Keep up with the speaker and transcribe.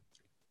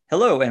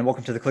Hello and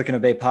welcome to the Click and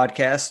Obey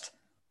podcast.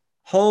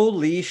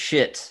 Holy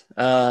shit.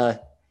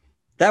 That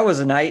was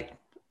a night.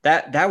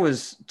 That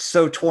was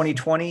so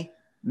 2020.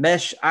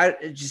 Mesh, I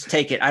just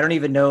take it. I don't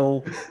even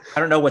know. I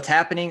don't know what's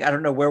happening. I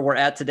don't know where we're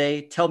at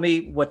today. Tell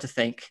me what to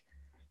think.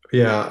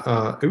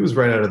 Yeah, it was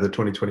right out of the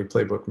 2020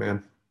 playbook,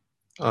 man.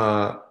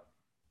 Uh,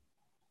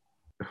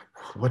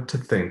 what to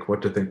think?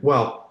 What to think?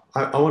 Well,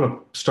 I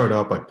want to start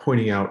out by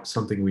pointing out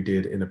something we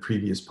did in a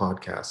previous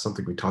podcast,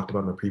 something we talked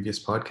about in a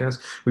previous podcast.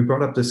 We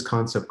brought up this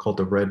concept called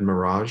the red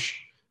mirage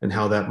and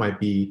how that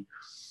might be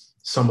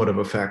somewhat of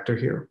a factor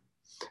here.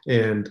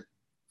 And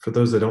for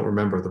those that don't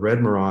remember, the red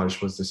mirage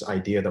was this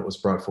idea that was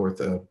brought forth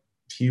a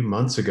few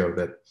months ago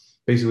that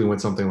basically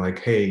went something like,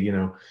 hey,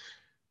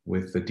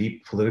 with the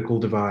deep political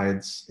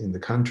divides in the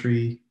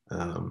country,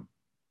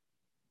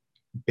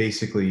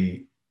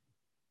 basically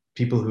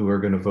people who are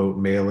going to vote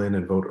mail in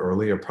and vote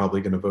early are probably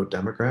going to vote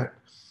Democrat,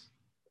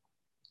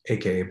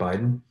 aka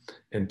Biden,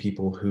 and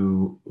people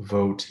who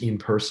vote in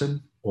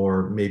person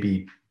or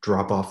maybe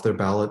drop off their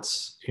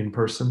ballots in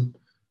person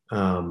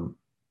um,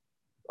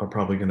 are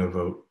probably going to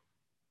vote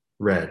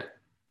red.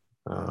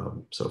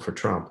 So for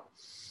Trump.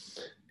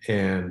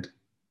 And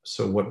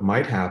so what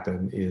might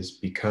happen is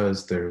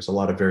because there's a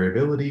lot of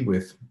variability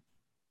with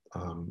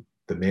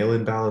the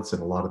mail-in ballots in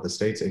a lot of the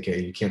states,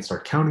 aka you can't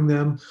start counting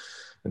them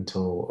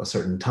until a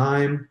certain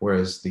time,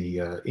 whereas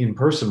the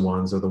in-person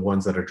ones are the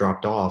ones that are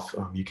dropped off.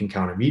 You can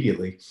count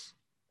immediately.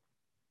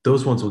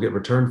 Those ones will get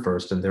returned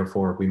first, and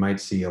therefore we might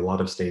see a lot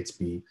of states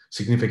be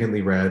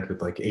significantly red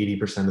with like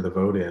 80% of the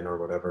vote in or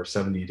whatever,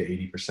 70 to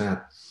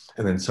 80%,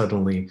 and then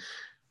suddenly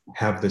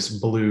have this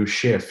blue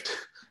shift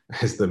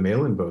as the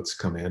mail-in votes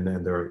come in,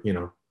 and they're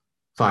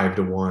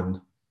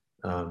 5-1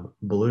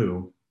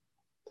 blue.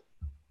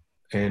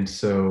 And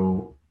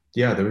so,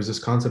 yeah, there was this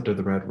concept of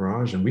the red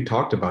mirage, and we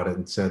talked about it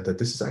and said that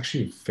this is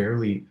actually a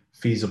fairly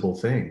feasible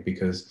thing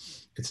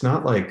because it's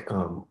not like,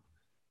 the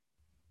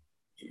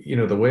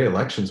way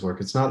elections work,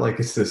 it's not like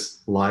it's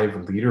this live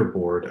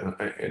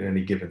leaderboard in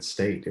any given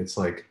state. It's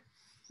like,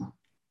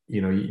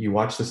 you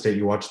watch the state,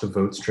 you watch the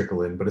votes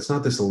trickle in, but it's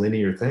not this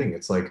linear thing.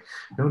 It's like,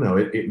 no,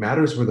 it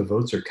matters where the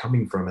votes are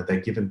coming from at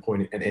that given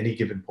point, at any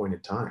given point in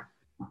time.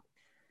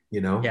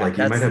 Yeah, Like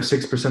you might that's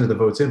have 6% of the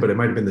votes in, but it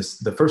might have been this,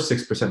 the first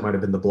 6% might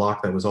have been the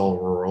block that was all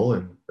rural.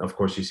 And of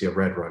course you see a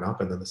red run up.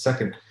 And then the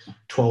second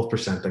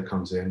 12% that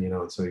comes in,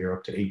 so you're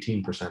up to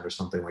 18% or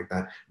something like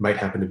that, might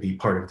happen to be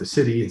part of the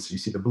city. And so you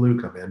see the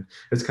blue come in.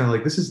 It's kind of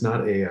like, this is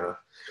not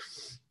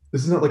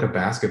like a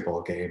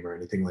basketball game or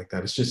anything like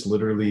that. It's just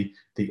literally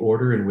the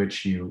order in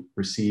which you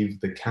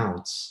receive the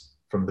counts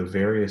from the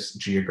various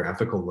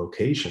geographical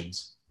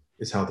locations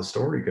is how the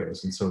story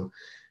goes. And so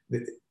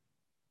the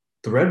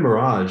red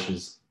mirage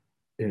is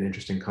an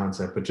interesting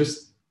concept, but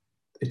just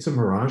it's a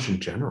mirage in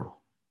general,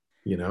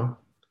 you know?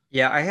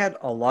 yeah. I had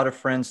a lot of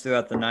friends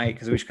throughout the night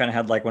because we just kind of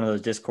had like one of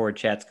those Discord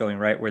chats going,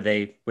 right, where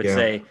they would Yeah.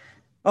 say,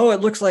 "Oh,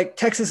 it looks like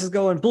Texas is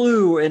going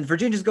blue and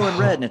Virginia's going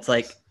red," and Oh, it's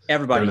like no,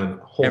 everybody, no, no.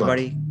 Hold on.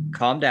 everybody,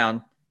 calm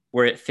down.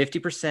 We're at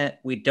 50%.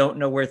 We don't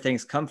know where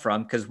things come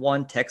from because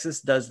one,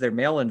 Texas does their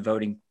mail-in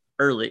voting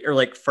early or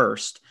like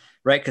first,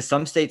 right? Because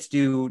some states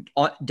do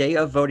day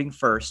of voting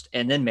first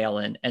and then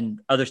mail-in, and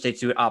other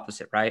states do it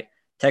opposite, right?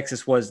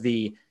 Texas was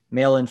the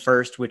mail-in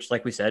first, which,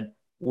 like we said,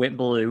 went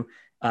blue.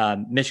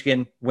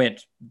 Michigan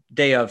went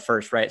day of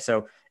first, right?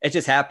 So it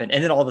just happened.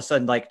 And then all of a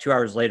sudden, like 2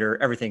 hours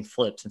later, everything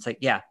flips. It's like,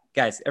 yeah,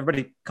 guys,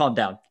 everybody calm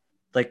down.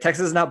 Like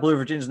Texas is not blue,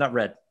 Virginia is not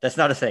red. That's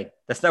not a thing.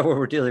 That's not what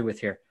we're dealing with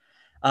here.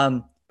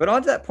 But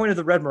on to that point of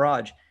the red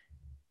mirage,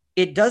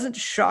 it doesn't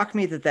shock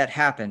me that that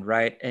happened,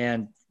 right?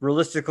 And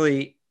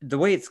realistically, the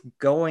way it's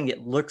going,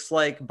 it looks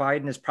like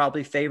Biden is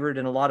probably favored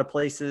in a lot of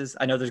places.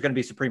 I know there's going to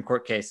be a Supreme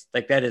Court case.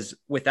 Like that is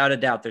without a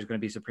doubt, there's going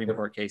to be a Supreme Yep.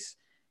 Court case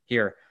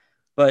here.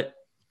 But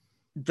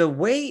the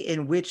way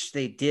in which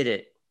they did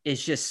it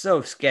is just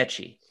so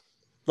sketchy.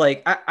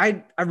 Like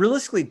I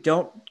realistically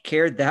don't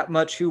care that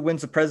much who wins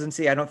the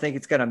presidency. I don't think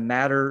it's going to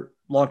matter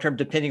long term,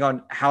 depending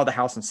on how the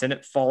House and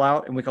Senate fall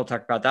out, and we can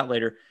talk about that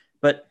later.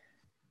 But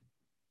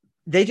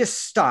they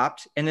just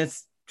stopped, and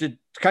it's just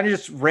kind of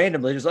just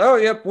randomly, just oh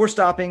yep, we're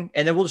stopping,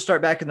 and then we'll just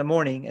start back in the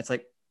morning. It's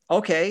like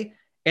okay,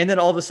 and then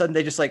all of a sudden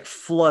they just like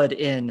flood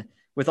in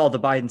with all the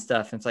Biden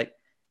stuff, and it's like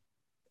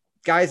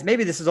guys,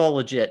 maybe this is all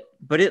legit,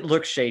 but it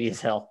looks shady as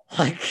hell.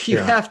 Like you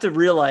Yeah. have to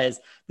realize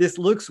this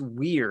looks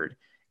weird.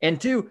 And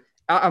two,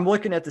 I'm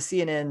looking at the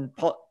CNN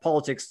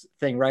politics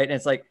thing, right? And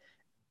it's like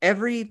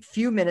every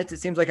few minutes, it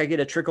seems like I get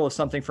a trickle of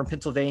something from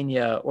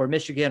Pennsylvania or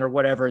Michigan or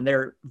whatever, and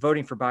they're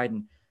voting for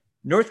Biden.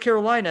 North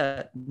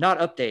Carolina not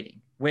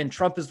updating when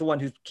Trump is the one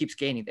who keeps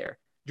gaining there.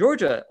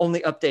 Georgia only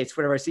updates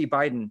whenever I see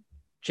Biden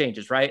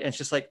changes, right? And it's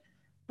just like,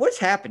 what's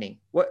happening?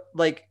 What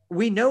like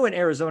we know in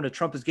Arizona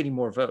Trump is getting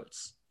more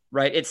votes,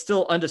 right? It's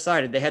still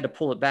undecided. They had to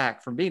pull it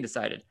back from being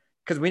decided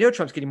because we know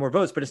Trump's getting more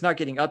votes, but it's not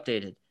getting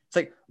updated. It's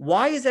like,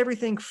 why is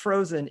everything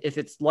frozen if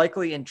it's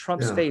likely in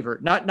Trump's Yeah. favor?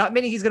 Not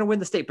meaning he's going to win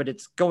the state, but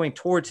it's going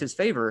towards his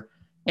favor,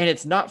 and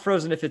it's not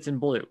frozen if it's in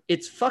blue.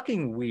 It's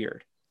fucking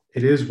weird.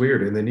 It is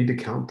weird. And they need to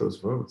count those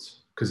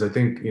votes. Because I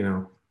think,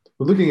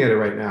 we're looking at it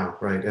right now,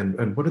 right?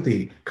 And what are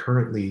the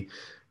currently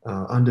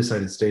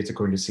undecided states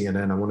according to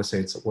CNN? I want to say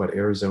it's what,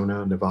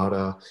 Arizona,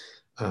 Nevada.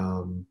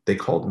 They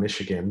called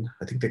Michigan.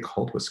 I think they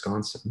called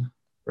Wisconsin,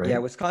 Yeah,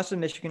 right? Wisconsin,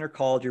 Michigan are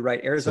called. You're right.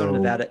 Arizona, So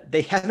Nevada.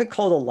 They haven't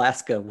called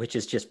Alaska, which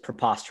is just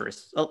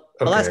preposterous. okay,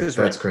 Alaska's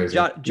that's red. crazy.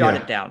 Jot it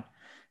Yeah, down.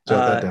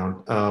 jot that Uh,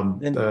 down.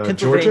 then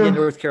Pennsylvania, Georgia.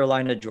 North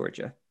Carolina,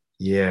 Georgia.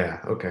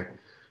 Yeah, okay.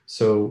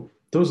 So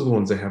those are the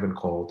ones they haven't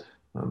called.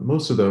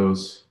 Most of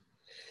those,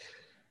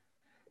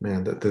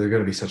 man, they're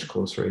going to be such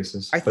close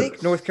races. I But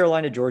think North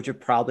Carolina, Georgia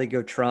probably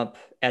go Trump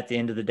at the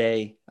end of the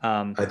day.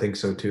 I think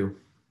so too.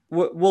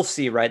 We'll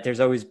see, right? There's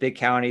always big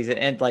counties,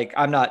 and like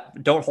I'm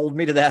not. Don't hold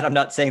me to that. I'm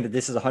not saying that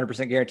this is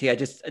 100% guarantee. I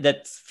just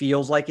that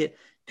feels like it.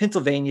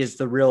 Pennsylvania is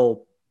the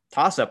real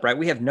toss up, right?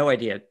 We have no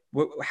idea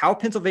how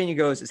Pennsylvania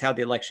goes is how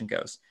the election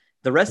goes.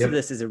 The rest of Yep,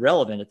 this is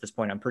irrelevant at this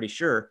point. I'm pretty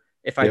sure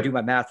if I do yep.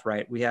 my math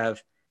right, we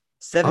have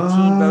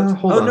 17 votes.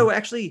 Hold Oh no, on.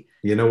 actually,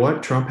 You know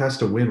what? Trump has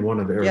to win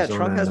one of yeah, Arizona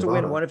Trump and has to win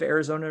Nevada. one of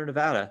Arizona or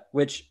Nevada,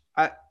 which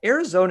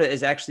Arizona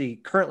is actually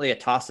currently a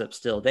toss up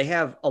still. They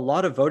have a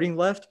lot of voting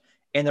left,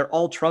 and they're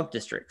all Trump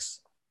districts,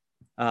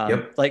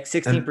 Yep. like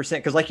And 16%.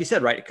 Because, like you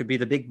said, right, it could be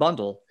the big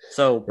bundle.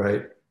 So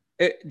right.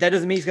 that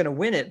doesn't mean he's going to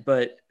win it,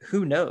 but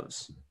who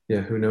knows? Yeah,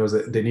 who knows?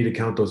 They need to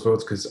count those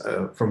votes because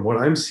from what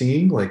I'm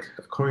seeing, like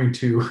according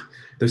to,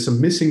 there's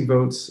some missing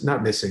votes,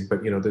 not missing,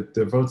 but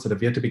the votes that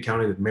have yet to be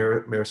counted in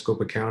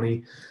Maricopa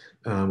County,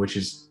 which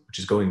is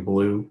going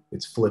blue.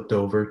 It's flipped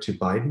over to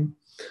Biden,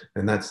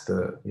 and that's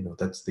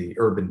the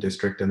urban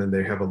district, and then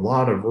they have a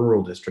lot of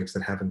rural districts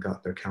that haven't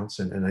got their counts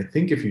in. And I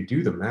think if you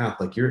do the math,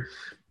 like you're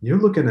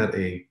looking at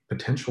a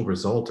potential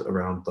result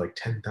around like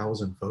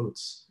 10,000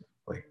 votes,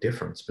 like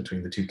difference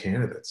between the two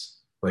candidates,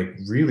 like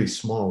really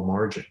small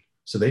margin.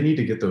 So they need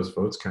to get those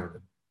votes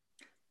counted.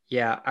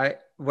 Yeah, I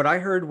what I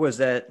heard was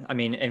that I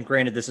mean, and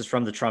granted, this is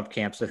from the Trump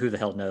camp, so who the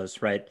hell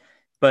knows, right?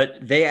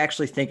 But they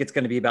actually think it's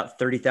going to be about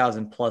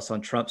 30,000 plus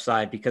on Trump's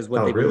side because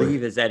what Oh, they really?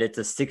 believe is that it's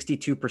a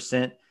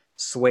 62%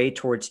 sway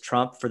towards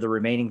Trump for the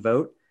remaining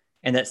vote,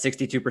 and that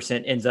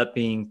 62% ends up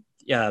being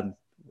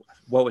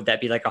what would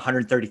that be, like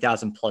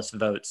 130,000 plus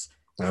votes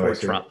Oh, I for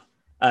see. Trump,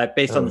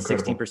 based on Oh, the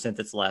incredible. 16%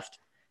 that's left.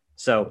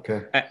 So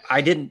Okay.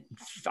 I didn't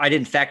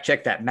fact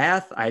check that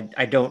math.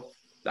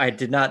 I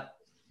did not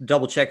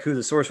double check who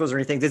the source was or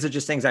anything. These are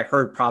just things I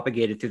heard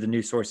propagated through the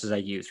news sources I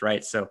use,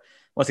 right? So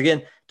once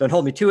again, don't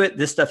hold me to it.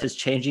 This stuff is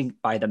changing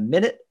by the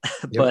minute,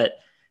 Yep. but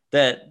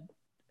that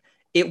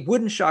it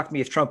wouldn't shock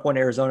me if Trump won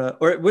Arizona,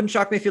 or it wouldn't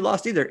shock me if he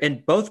lost either,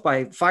 and both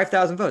by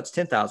 5,000 votes,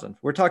 10,000.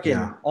 We're talking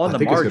Yeah. on I the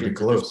think it's going to be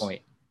margins at this close.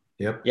 point.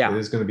 Yep. It Yeah,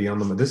 is going to be on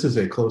the. This is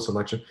a close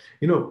election.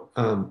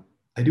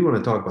 I do want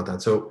to talk about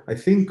that. So I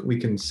think we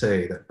can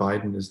say that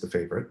Biden is the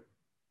favorite,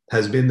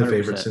 has been the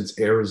favorite 100%. since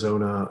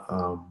Arizona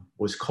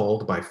was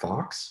called by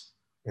Fox,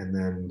 and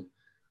then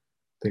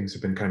things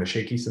have been kind of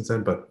shaky since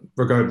then. But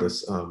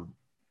regardless,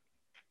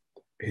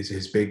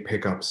 his big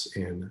pickups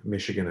in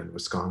Michigan and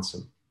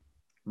Wisconsin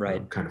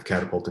Right. kind of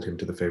catapulted him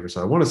to the favor. So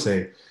I want to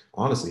say,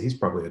 honestly, he's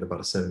probably at about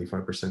a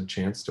 75%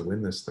 chance to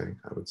win this thing,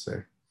 I would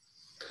say.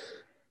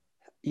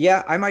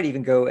 Yeah, I might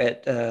even go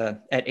at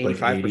Like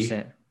 85%.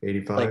 Like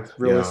 85. Yeah,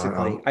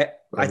 realistically, I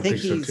I would think think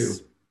so too.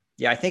 he's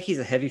yeah, I think he's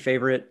a heavy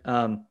favorite.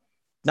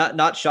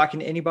 Not shocking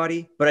to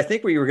anybody, but I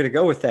think where you were going to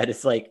go with that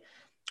is like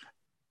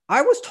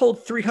I was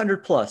told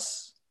 300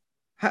 plus.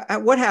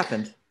 What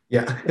happened?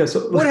 Yeah, yeah.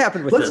 So What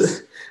happened with let's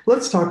this?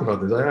 let's talk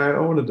about this. I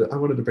wanted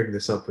to bring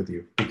this up with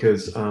you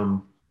because,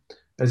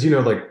 as you know,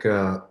 like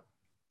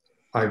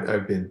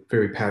I've been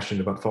very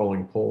passionate about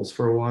following polls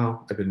for a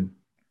while. I've been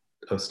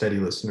a steady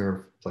listener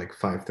of like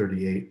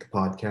 538, the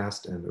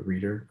podcast, and a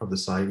reader of the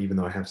site. Even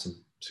though I have some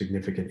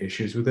significant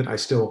issues with it, I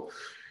still,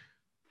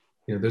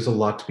 there's a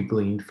lot to be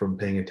gleaned from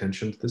paying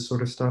attention to this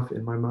sort of stuff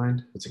in my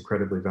mind. It's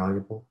incredibly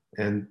valuable,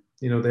 and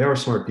they are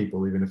smart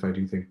people, even if I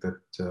do think that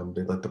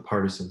they let the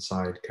partisan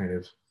side kind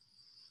of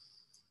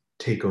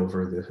take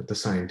over the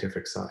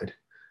scientific side.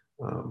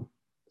 Um,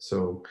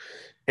 so,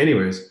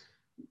 anyways,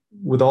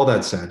 with all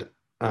that said,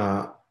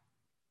 uh,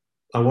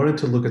 I wanted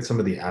to look at some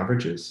of the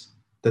averages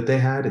that they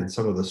had in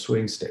some of the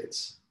swing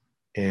states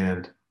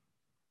and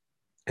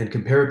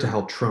compare it to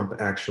how Trump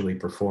actually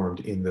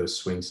performed in those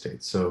swing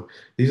states. So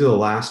these are the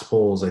last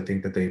polls I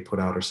think that they put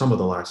out, or some of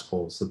the last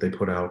polls that they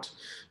put out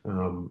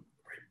um,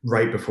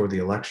 right before the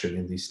election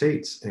in these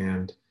states.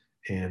 And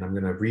I'm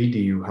going to read to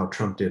you how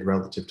Trump did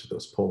relative to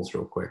those polls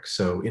real quick.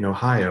 So in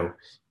Ohio,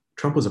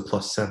 Trump was a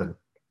 +7.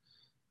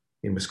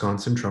 In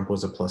Wisconsin, Trump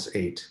was a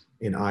 +8.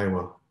 In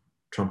Iowa,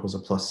 Trump was a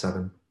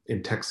 +7.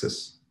 In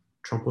Texas,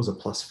 Trump was a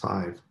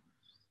 +5.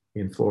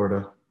 In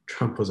Florida,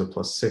 Trump was a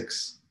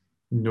 +6.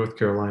 In North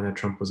Carolina,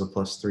 Trump was a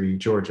 +3.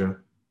 Georgia,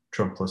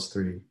 Trump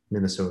 +3.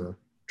 Minnesota,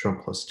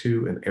 Trump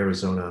 +2. And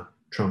Arizona,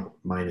 Trump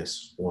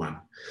 -1.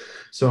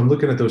 So I'm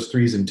looking at those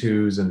threes and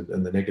twos and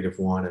the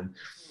 -1. And,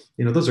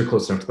 those are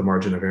close enough to the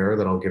margin of error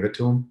that I'll give it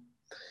to them.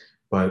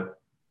 But,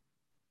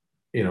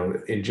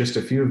 in just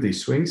a few of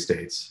these swing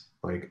states,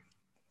 like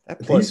That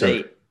plus these are,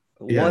 eight.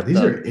 yeah, What these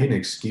are the?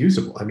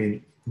 inexcusable. I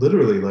mean,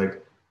 literally,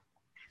 like,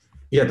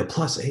 yeah, the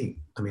 +8.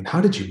 I mean,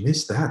 how did you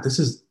miss that?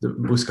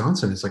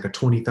 Wisconsin is like a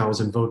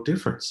 20,000 vote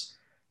difference.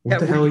 What Yeah,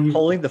 the were hell are you you?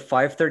 polling the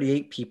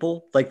 538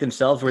 people like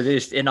themselves? Were they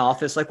just in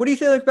office? Like, what do you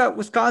think about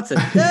Wisconsin?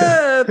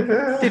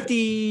 Yeah.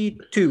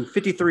 52,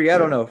 53. I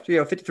don't know.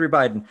 53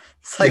 Biden.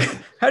 It's like, Yeah.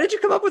 how did you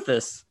come up with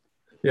this?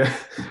 Yeah.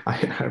 I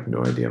have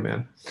no idea,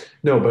 man.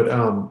 No, but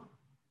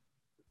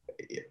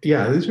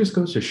yeah, this just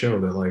goes to show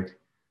that, like,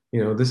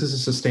 this is a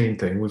sustained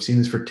thing. We've seen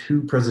this for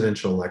two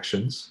presidential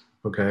elections.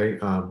 Okay,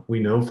 we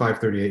know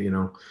 538.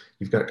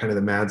 You've got kind of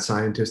the mad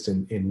scientist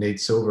in Nate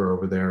Silver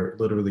over there,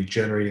 literally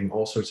generating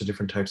all sorts of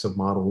different types of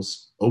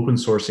models, open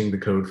sourcing the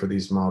code for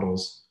these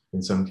models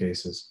in some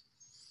cases.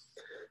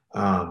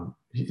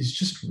 He's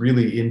just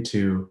really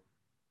into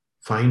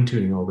fine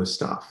tuning all this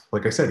stuff.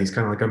 Like I said, he's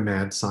kind of like a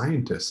mad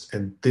scientist,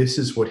 and this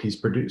is what he's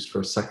produced for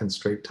a second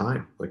straight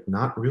time. Like,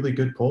 not really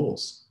good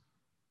polls.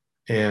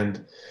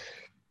 And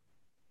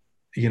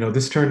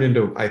this turned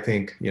into, I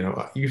think,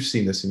 you've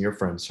seen this in your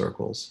friend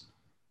circles.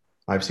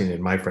 I've seen it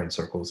in my friend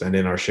circles and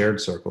in our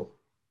shared circle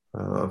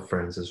of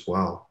friends as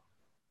well,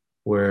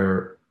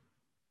 where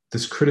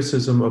this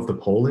criticism of the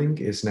polling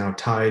is now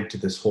tied to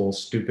this whole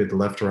stupid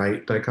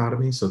left-right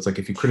dichotomy. So it's like,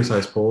 if you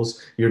criticize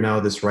polls, you're now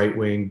this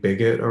right-wing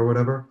bigot or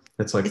whatever.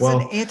 It's like, It's an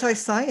well,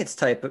 anti-science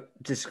type of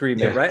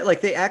disagreement, yeah, right?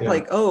 Like they act yeah,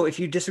 like, oh, if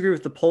you disagree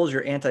with the polls,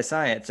 you're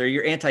anti-science or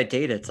you're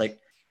anti-data. It's like,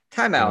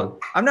 time out. no,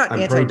 I'm not I'm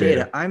pro anti-data.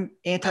 data. I'm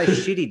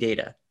anti-shitty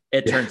data.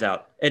 It Yeah, turns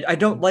out. And I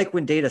don't like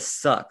when data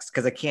sucks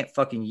because I can't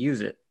fucking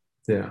use it.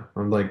 yeah.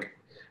 I'm like,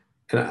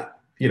 and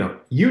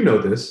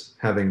this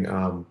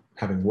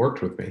having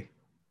worked with me,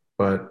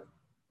 but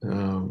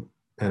and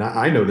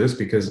I know this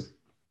because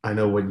I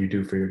know what you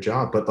do for your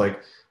job. But like,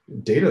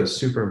 data is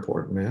super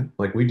important, man.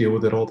 Like, we deal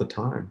with it all the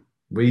time.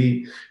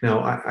 We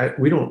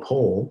don't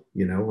poll,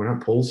 we're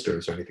not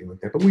pollsters or anything like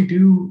that, but we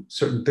do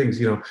certain things,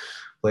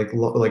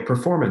 like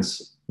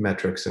performance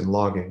metrics and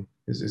logging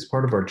is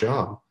part of our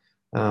job.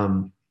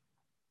 Um,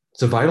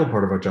 it's a vital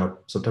part of our job.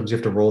 Sometimes you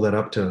have to roll that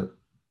up to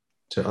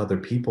other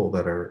people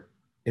that are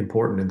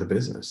important in the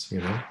business,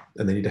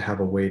 and they need to have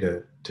a way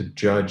to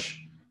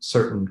judge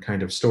certain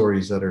kind of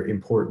stories that are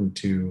important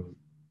to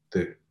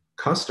the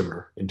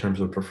customer in terms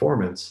of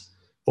performance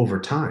over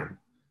time.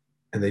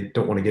 And they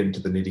don't want to get into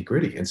the nitty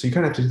gritty. And so you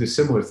kind of have to do the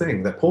similar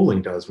thing that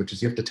polling does, which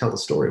is you have to tell the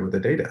story with the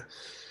data.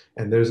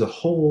 And there's a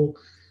whole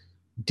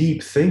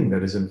deep thing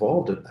that is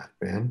involved in that,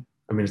 man.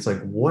 I mean, it's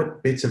like,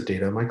 what bits of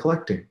data am I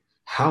collecting?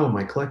 How am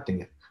I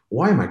collecting it?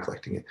 Why am I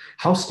collecting it?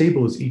 How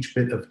stable is each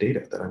bit of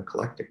data that I'm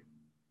collecting?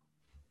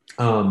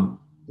 Um,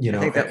 I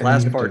think that and then you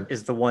last have part to,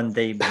 is the one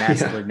they yeah.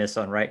 massively miss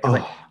on, right? Because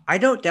like Oh, I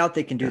don't doubt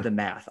they can do yeah. the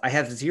math. I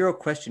have zero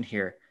question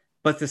here,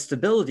 but the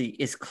stability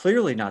is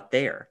clearly not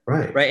there,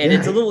 Right. right? And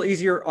it's a Yeah. little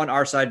easier on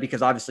our side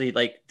because obviously,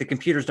 like the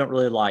computers don't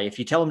really lie. If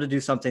you tell them to do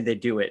something, they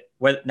do it.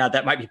 Now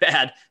that might be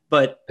bad,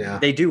 but Yeah.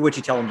 they do what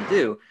you tell them to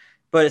do.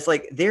 But it's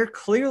like they're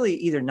clearly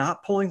either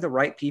not polling the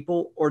right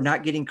people or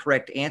not getting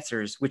correct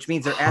answers, which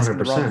means they're asking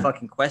the wrong 100%.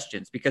 fucking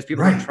questions because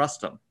people don't Right.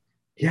 trust them.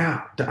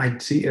 Yeah. I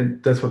see.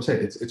 And that's what I'm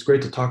saying. It's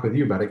great to talk with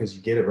you about it because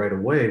you get it right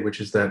away,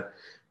 which is that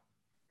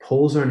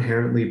polls are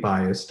inherently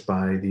biased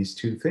by these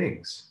two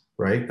things,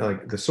 right?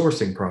 Like the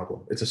sourcing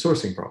problem. It's a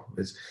sourcing problem.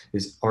 Is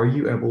are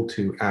you able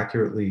to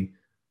accurately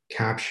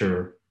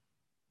capture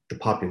the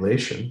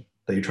population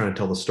that you're trying to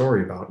tell the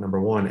story about,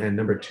 number one, and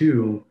number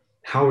two,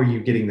 how are you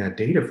getting that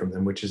data from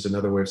them, which is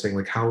another way of saying,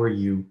 like, how are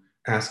you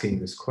asking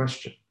this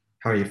question,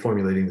 how are you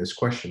formulating this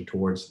question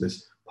towards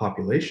this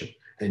population?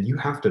 And you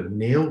have to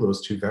nail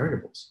those two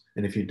variables,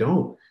 and if you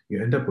don't,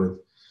 you end up with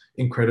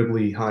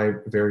incredibly high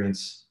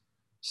variance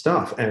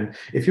stuff. And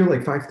if you're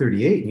like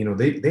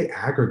 538, they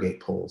aggregate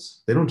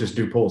polls. They don't just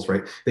do polls,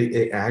 right?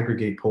 They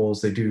aggregate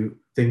polls. They do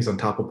things on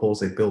top of polls.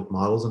 They build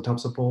models on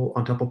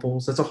top of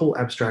polls. That's a whole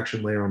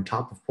abstraction layer on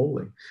top of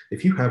polling.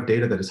 If you have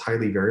data that is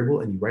highly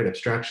variable and you write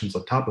abstractions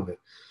on top of it,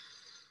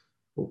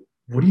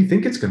 what do you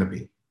think it's going to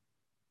be?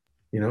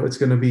 It's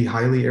going to be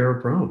highly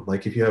error prone.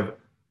 Like, if you have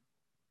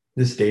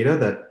this data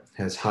that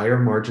has higher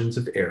margins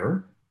of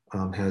error,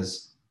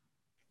 has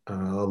a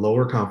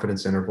lower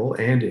confidence interval,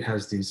 and it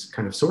has these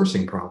kind of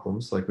sourcing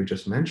problems like we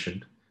just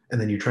mentioned, and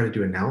then you try to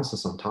do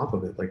analysis on top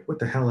of it, like, what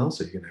the hell else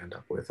are you going to end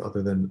up with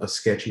other than a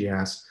sketchy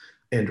ass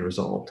end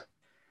result?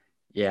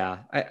 Yeah,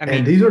 I And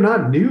mean, these are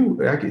not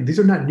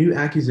new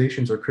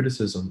accusations or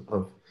criticism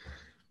of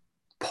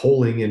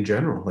polling in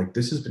general. Like,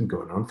 this has been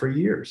going on for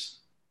years.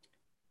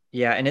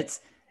 yeah, and it's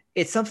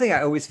something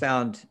I always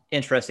found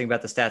interesting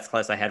about the stats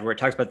class I had, where it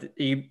talks about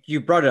you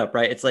brought it up,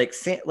 right? It's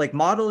like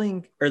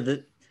modeling or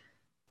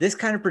this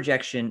kind of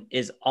projection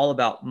is all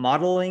about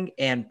modeling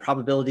and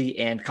probability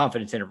and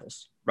confidence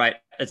intervals, right?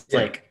 It's Yeah,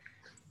 like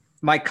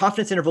my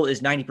confidence interval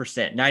is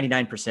 90%,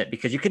 99%,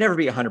 because you can never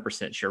be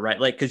 100% sure, right?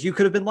 Like, because you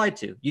could have been lied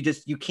to.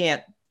 You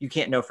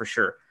can't know for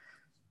sure.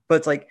 But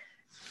it's like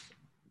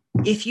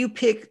if you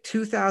pick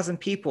 2,000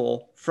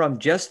 people from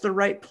just the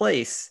right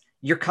place,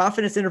 your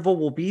confidence interval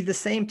will be the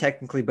same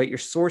technically, but your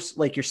source,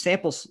 like your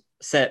sample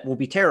set, will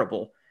be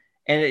terrible.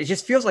 And it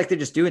just feels like they're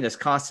just doing this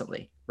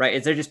constantly, right?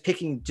 Is they're just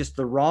picking just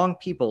the wrong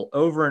people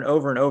over and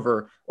over and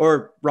over,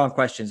 or wrong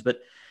questions. But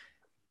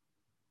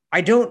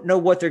I don't know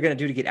what they're going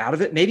to do to get out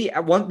of it. Maybe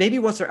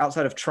once they're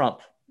outside of Trump,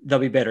 they'll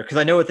be better. Because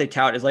I know what they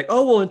tout is like,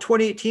 oh, well, in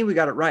 2018, we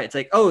got it right. It's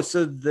like, oh,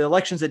 so the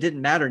elections that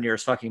didn't matter near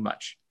as fucking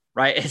much,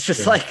 right? It's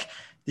just like,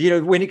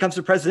 when it comes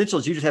to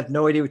presidentials, you just have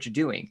no idea what you're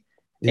doing.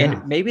 Yeah.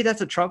 And maybe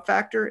that's a Trump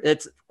factor.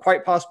 It's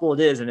quite possible it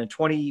is. And in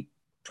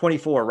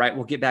 2024, right,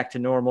 we'll get back to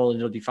normal and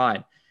it'll be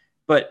fine.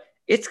 But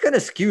it's going to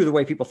skew the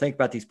way people think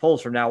about these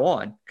polls from now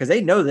on, because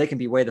they know they can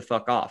be way the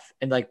fuck off.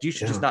 And like, you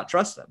should just not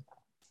trust them.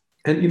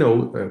 And,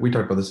 we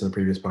talked about this in the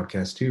previous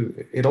podcast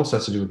too. It also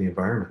has to do with the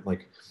environment.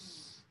 Like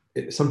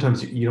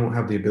sometimes you don't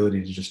have the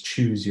ability to just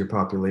choose your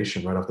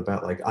population right off the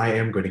bat. Like, I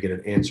am going to get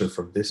an answer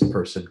from this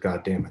person.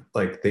 God damn it.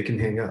 Like, they can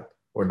hang up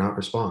or not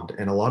respond.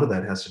 And a lot of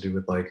that has to do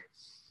with like,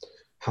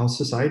 how's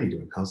society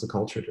doing? How's the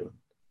culture doing?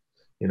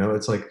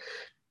 It's like,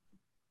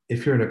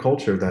 if you're in a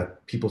culture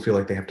that people feel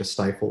like they have to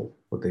stifle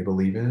what they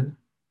believe in,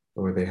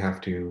 or they have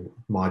to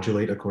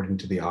modulate according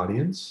to the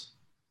audience,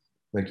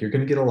 like, you're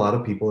going to get a lot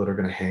of people that are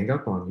going to hang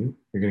up on you.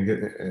 You're going to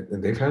get,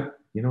 and they've had,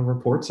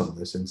 reports on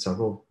this in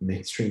several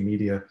mainstream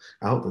media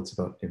outlets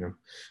about,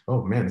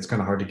 oh man, it's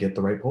kind of hard to get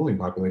the right polling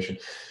population.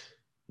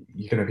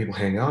 You're going to have people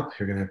hang up.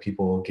 You're going to have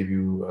people give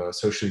you a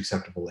socially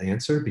acceptable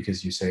answer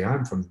because you say,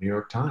 I'm from the New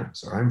York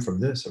Times, or I'm from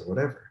this, or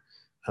whatever.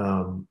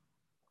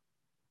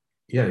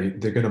 They're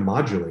going to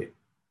modulate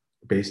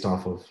based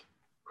off of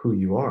who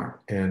you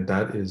are. And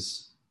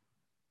that's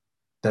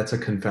a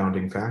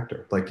confounding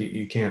factor. Like,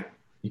 you can't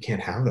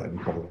have that in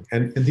polling.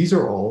 And these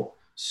are all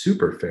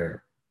super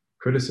fair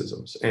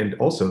criticisms. And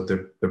also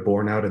they're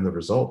borne out in the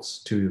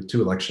results. Two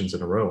elections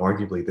in a row.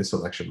 Arguably this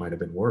election might have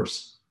been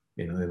worse,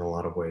 in a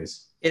lot of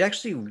ways. It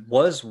actually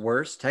was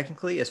worse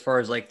technically, as far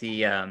as like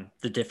the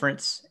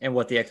difference and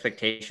what the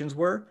expectations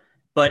were,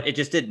 but it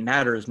just didn't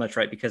matter as much,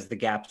 right? Because the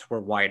gaps were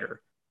wider.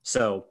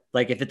 So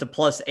like if it's a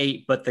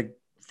 +8, but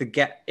the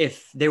gap,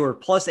 if they were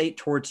 +8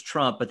 towards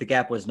Trump, but the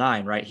gap was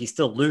 9, right? He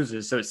still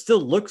loses. So it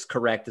still looks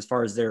correct as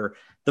far as the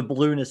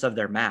blueness of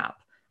their map,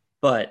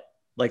 but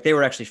like they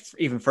were actually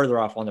even further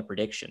off on the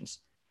predictions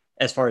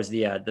as far as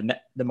the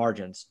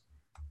margins.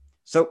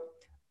 So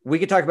we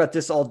could talk about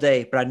this all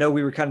day, but I know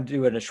we were kind of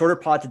doing a shorter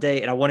pod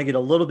today, and I want to get a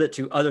little bit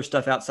to other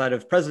stuff outside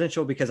of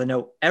presidential, because I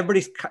know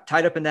everybody's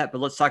tied up in that, but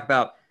let's talk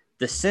about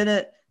the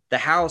Senate, the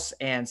House,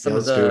 and some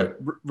of the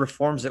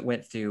reforms that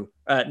went through,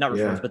 not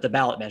reforms, but the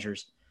ballot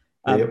measures.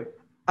 I'm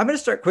going to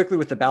start quickly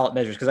with the ballot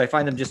measures because I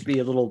find them just to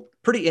be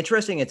pretty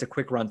interesting. It's a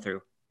quick run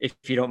through, if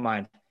you don't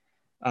mind.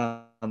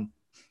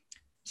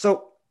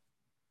 So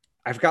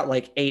I've got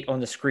like 8 on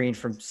the screen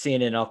from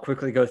CNN. I'll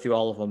quickly go through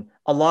all of them.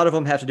 A lot of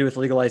them have to do with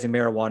legalizing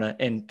marijuana,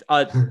 and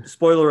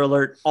spoiler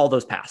alert, all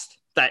those passed.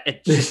 That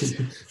it's just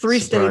 3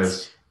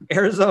 states,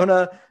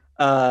 Arizona,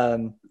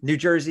 New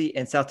Jersey,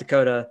 and South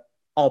Dakota,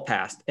 all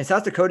passed. And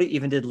South Dakota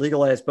even did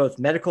legalize both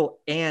medical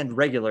and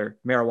regular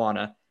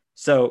marijuana.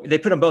 So they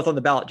put them both on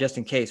the ballot just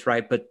in case,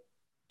 right? But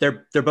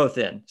they're both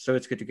in, so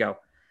it's good to go.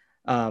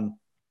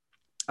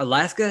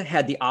 Alaska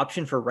had the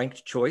option for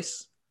ranked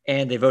choice,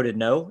 and they voted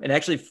no. And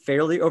actually,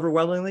 fairly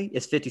overwhelmingly,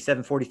 is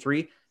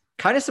 57-43.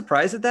 Kind of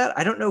surprised at that.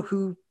 I don't know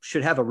who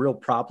should have a real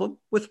problem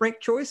with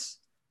ranked choice.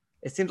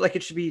 It seems like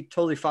it should be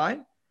totally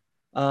fine.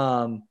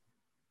 I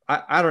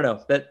don't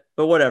know, but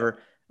whatever.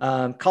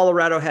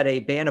 Colorado had a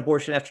ban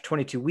abortion after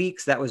 22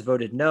 weeks. That was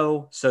voted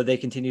no, so they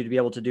continue to be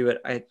able to do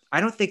it. I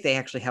don't think they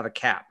actually have a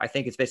cap. I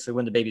think it's basically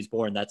when the baby's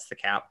born, that's the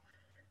cap.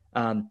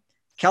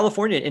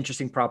 California,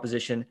 interesting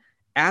proposition,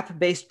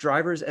 app-based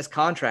drivers as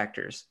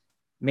contractors,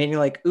 meaning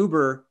like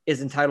Uber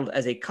is entitled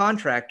as a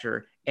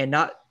contractor and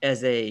not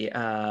as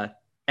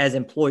as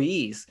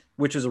employees,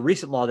 which was a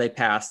recent law they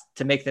passed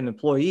to make them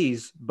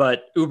employees.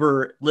 But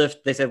Uber,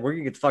 Lyft, they said, we're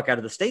going to get the fuck out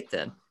of the state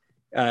then.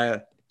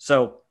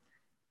 So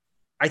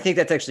I think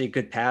that's actually a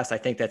good pass. I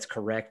think that's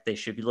correct. They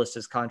should be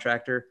listed as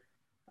contractor.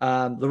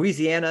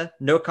 Louisiana,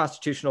 no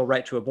constitutional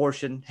right to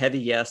abortion. Heavy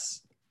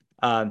yes.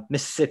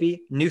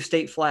 Mississippi, new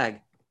state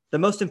flag. The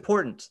most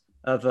important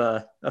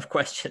of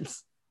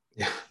questions.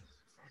 Yeah.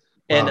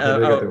 And wow,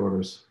 they got the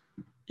orders.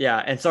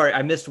 Yeah. And sorry,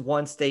 I missed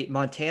one state.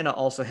 Montana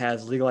also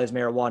has legalized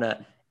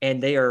marijuana,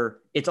 and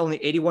it's only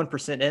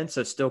 81% in,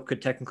 so it still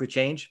could technically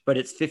change, but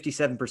it's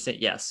 57%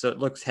 yes. So it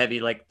looks heavy.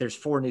 Like there's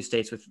 4 new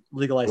states with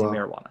legalizing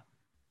marijuana.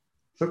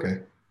 Okay.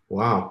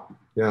 Wow.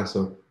 Yeah.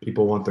 So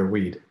people want their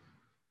weed.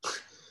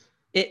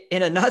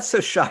 In a not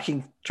so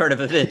shocking turn of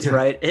events,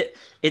 right?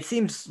 It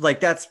seems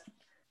like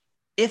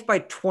if by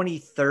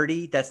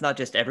 2030, that's not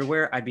just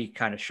everywhere, I'd be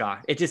kind of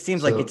shocked. It just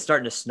seems like it's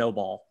starting to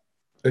snowball.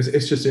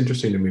 It's just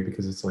interesting to me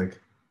because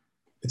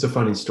it's a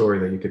funny story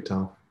that you could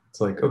tell.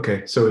 It's like,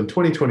 okay, so in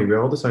 2020, we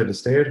all decided to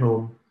stay at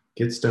home,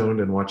 get stoned,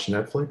 and watch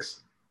Netflix,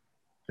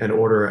 and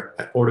order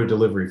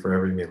delivery for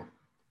every meal.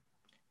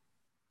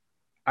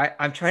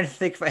 I'm trying to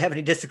think if I have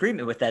any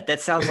disagreement with that.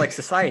 That sounds like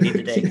society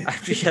today.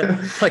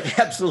 Like,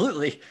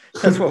 absolutely.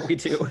 That's what we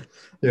do.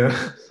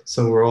 Yeah.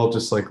 So we're all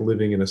just like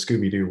living in a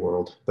Scooby-Doo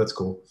world. That's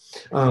cool.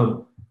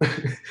 So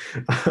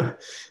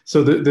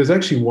there's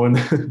actually one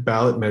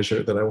ballot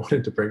measure that I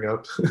wanted to bring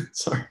up.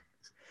 Sorry,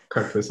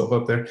 cracked myself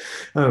up there.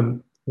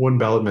 One one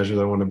ballot measure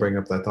that I want to bring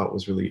up that I thought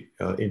was really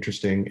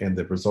interesting, and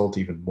the result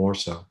even more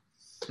so.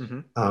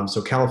 Hmm.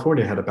 So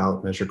California had a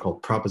ballot measure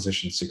called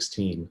Proposition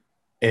 16,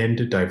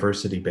 End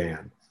Diversity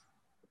Ban.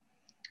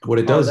 What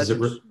it Oh, does is that's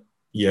interesting.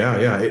 yeah,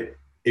 Go yeah, ahead.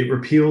 it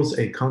repeals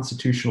a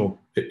constitutional,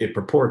 it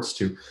purports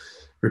to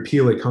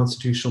repeal a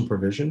constitutional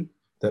provision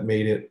that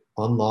made it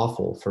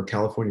unlawful for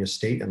California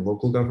state and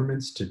local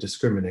governments to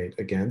discriminate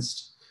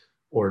against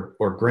or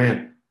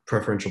grant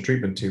preferential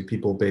treatment to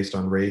people based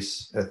on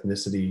race,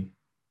 ethnicity,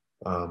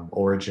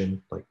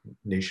 origin, like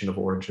nation of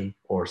origin,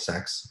 or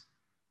sex,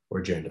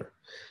 or gender.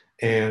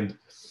 And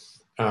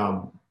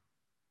um,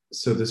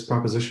 so this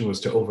proposition was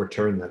to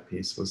overturn that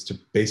piece, was to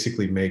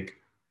basically make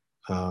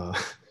uh,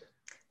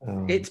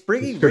 It's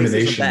bringing racism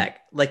discrimination.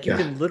 back. Like you Yeah.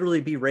 can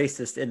literally be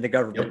racist in the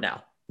government Yep.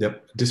 now. Yep.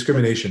 That's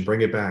Discrimination.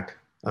 Bring it back.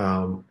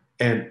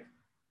 And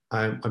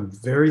I'm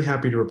very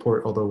happy to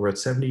report, although we're at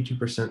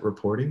 72%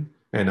 reporting,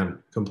 and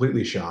I'm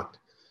completely shocked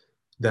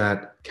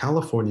that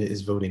California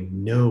is voting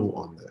no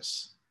on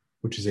this,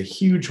 which is a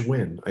huge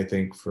win, I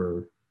think,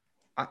 for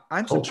I'm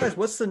surprised. culture.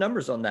 What's the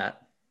numbers on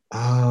that?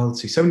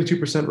 Let's see,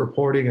 72%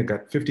 reporting. I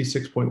got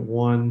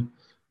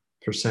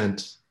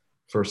 56.1%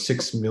 for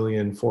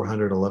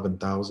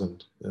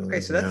 6,411,000 Okay,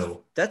 as so that's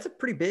no. that's a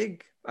pretty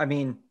big. I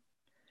mean,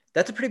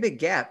 that's a pretty big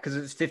gap because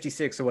it's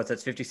 56. So what's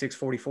that's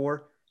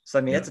 56-44. So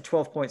I mean, Yeah. that's a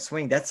 12-point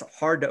swing. That's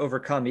hard to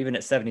overcome even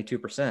at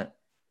 72%. I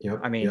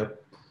Yep. mean,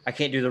 Yep. I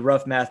can't do the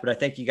rough math, but I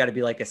think you got to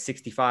be like a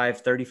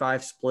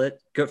 65-35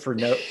 split. Good for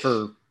no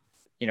for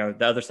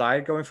the other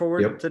side going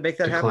forward Yep. to make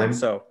that To happen. climb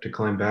So to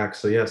climb back.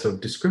 So yeah, so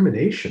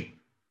discrimination,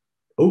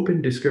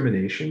 open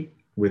discrimination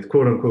with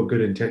quote unquote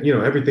good intent.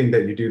 Everything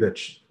that you do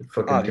that's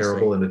fucking obviously,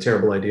 terrible and a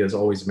terrible idea is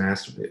always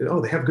masked.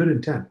 Oh, they have good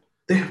intent.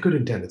 They have good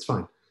intent. It's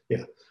fine.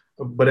 Yeah.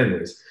 But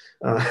anyways,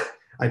 uh,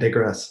 I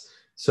digress.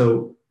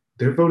 So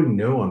they're voting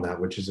no on that,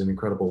 which is an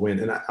incredible win.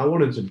 And I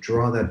wanted to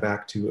draw that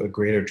back to a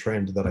greater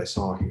trend that I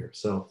saw here.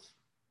 So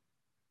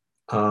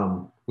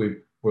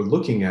we're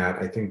looking at,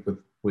 I think,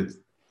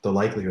 with the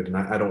likelihood, and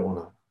I don't want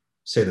to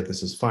say that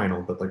this is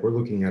final, but like we're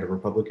looking at a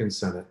Republican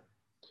Senate,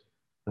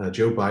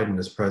 Joe Biden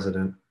as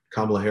president,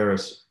 Kamala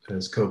Harris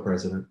as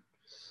co-president.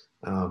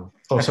 Oh,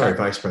 sorry,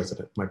 vice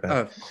president. My bad.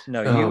 oh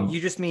no, you Um,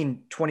 just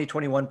mean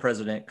 2021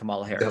 President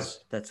Kamala yep. Harris.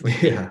 That's what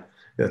you mean. Yeah,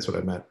 that's what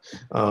I meant.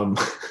 Um,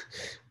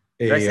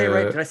 Did I say it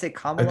right? a Did I say I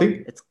Kamala?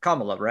 think It's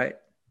Kamala, right?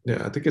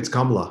 yeah, I think it's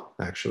Kamala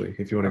actually.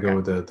 If you want to go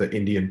Okay. with the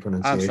Indian I'm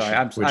sorry. pronunciation,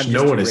 I'm which just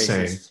no too one is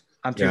saying. racist.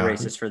 I'm too Yeah,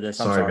 racist for this.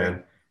 I'm sorry, sorry.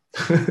 man.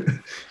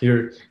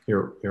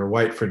 Your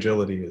white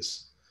fragility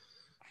is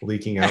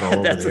leaking out all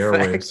over the That's a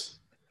fact. airwaves,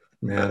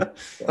 man.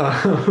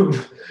 Um,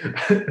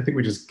 I think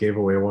we just gave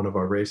away one of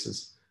our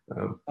races.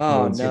 No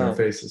Oh one's seen our no.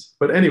 faces,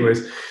 but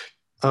anyways,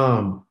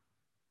 um,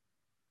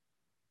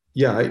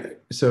 yeah.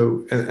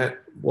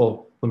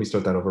 Well, let me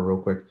start that over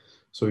real quick.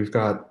 So we've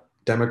got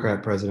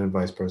Democrat president,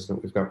 vice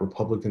president. We've got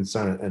Republican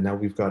Senate, and now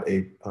we've got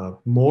a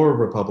more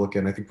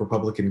Republican. I think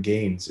Republican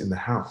gains in the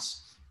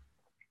House.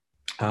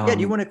 Yeah,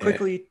 do you want to Eh,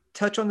 quickly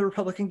touch on the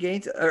Republican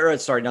gains? Or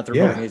sorry, not the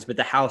Republican yeah, gains, but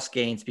the House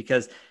gains,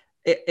 because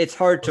it's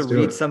hard to let's do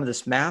read it. some of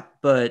this map,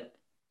 but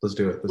Let's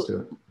do it. Let's do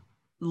it.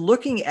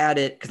 looking at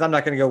it, because I'm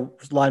not going to go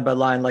line by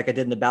line like I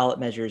did in the ballot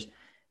measures,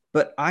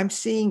 but I'm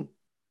seeing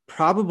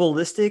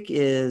probabilistic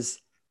is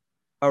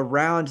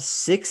around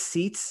 6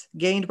 seats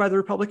gained by the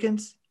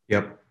Republicans.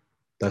 Yep,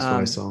 that's what I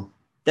Um, saw.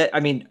 that I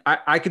mean,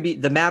 I could be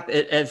the map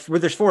where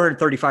there's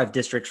 435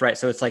 districts, right?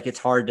 So it's like it's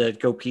hard to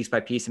go piece by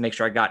piece and make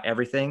sure I got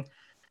everything.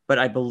 But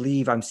I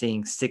believe I'm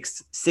seeing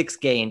six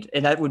gained,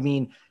 and that would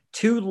mean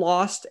 2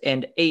 lost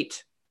and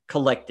 8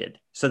 collected.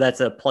 So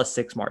that's a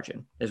 +6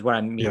 margin, is what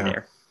I mean Yeah.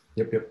 there.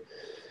 Yep. Yep.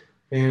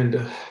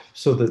 And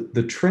so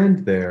the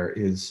trend there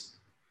is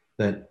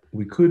that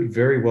we could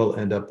very well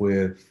end up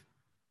with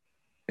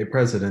a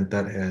president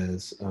that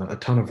has a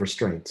ton of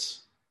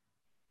restraints,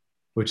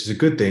 which is a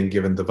good thing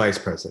given the vice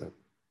president.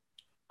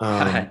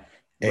 Um, Right.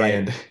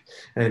 and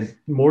and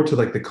more to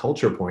like the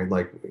culture point,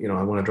 like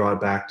I want to draw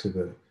it back to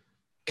the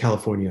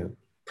California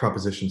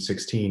Proposition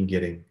 16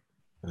 getting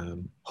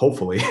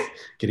hopefully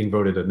getting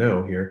voted a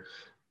no here.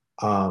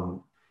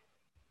 Um,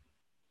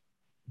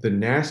 the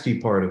nasty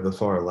part of the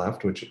far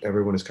left, which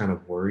everyone is kind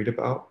of worried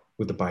about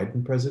with the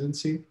Biden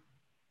presidency,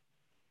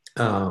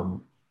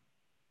 um,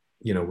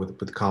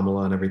 with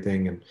Kamala and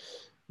everything, and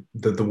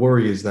the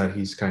worry is that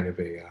he's kind of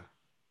a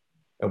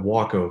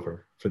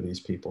walkover for these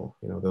people.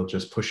 They'll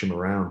just push him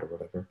around or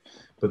whatever.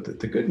 But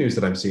the good news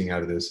that I'm seeing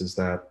out of this is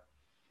that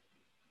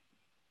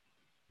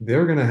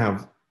they're going to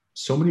have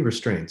so many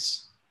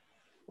restraints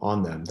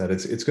on them that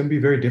it's going to be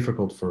very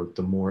difficult for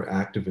the more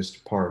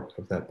activist part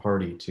of that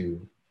party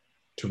to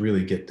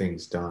really get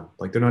things done.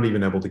 Like they're not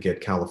even able to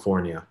get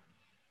California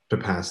to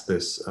pass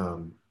this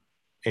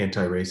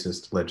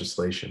anti-racist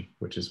legislation,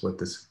 which is what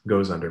this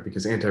goes under,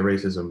 because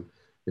anti-racism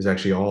is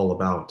actually all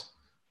about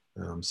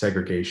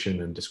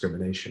segregation and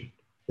discrimination.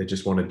 They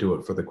just want to do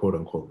it for the quote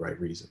unquote right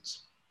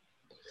reasons.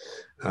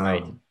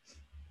 Right.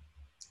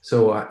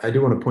 So I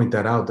do want to point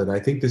that out, that I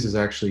think this is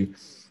actually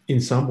in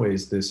some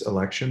ways, this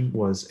election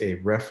was a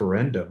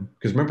referendum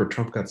because remember,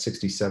 Trump got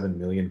 67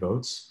 million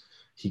votes.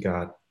 He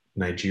got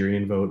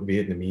Nigerian vote,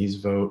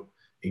 Vietnamese vote,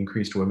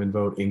 increased women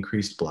vote,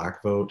 increased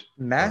black vote,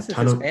 a Massive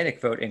ton of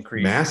Hispanic vote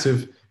increase.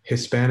 massive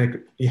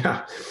Hispanic,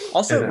 yeah. And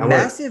Also, I want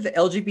massive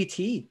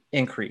LGBT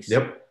increase.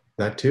 yep,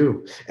 that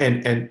too.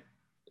 And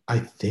I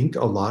think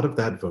a lot of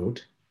that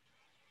vote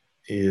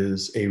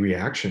is a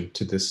reaction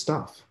to this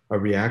stuff, a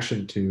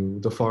reaction to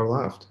the far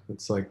left.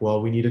 It's like,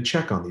 well, we need a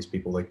check on these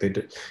people. Like they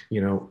did,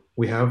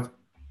 we have,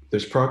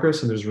 there's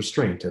progress and there's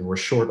restraint, and we're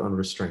short on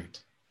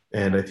restraint.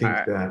 And I think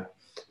I, that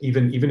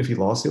even if he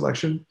lost the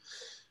election,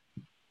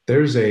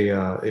 there's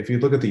if you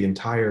look at the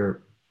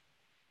entire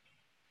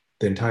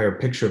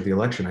picture of the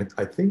election,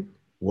 I think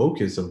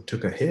wokeism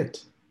took a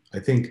hit. I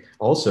think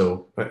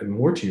also, and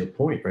more to your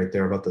point right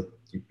there about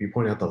you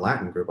point out the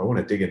Latin group. I want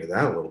to dig into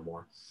that a little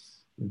more.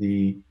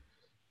 The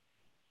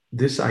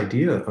this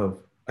idea of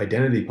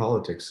identity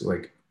politics,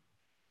 like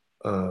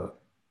uh,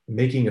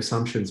 making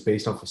assumptions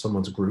based off of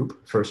someone's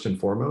group first and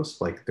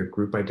foremost, like their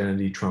group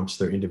identity trumps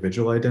their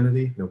individual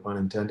identity, no pun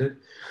intended.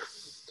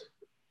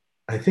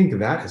 I think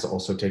that has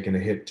also taken a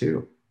hit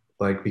too,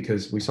 like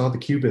because we saw the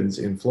Cubans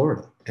in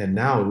Florida, and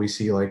now we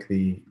see like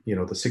the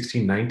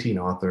 1619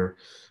 author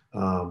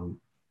um,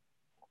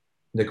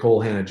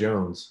 Nicole Hannah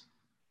Jones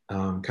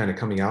kind of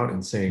coming out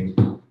and saying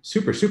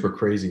super super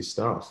crazy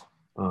stuff.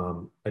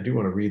 I do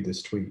want to read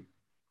this tweet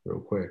real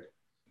quick.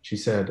 She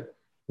said,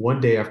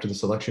 "One day after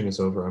this election is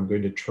over, I'm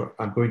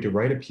going to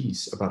write a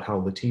piece about how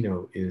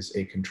Latino is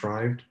a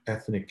contrived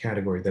ethnic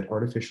category that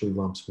artificially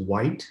lumps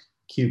white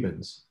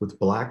Cubans with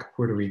Black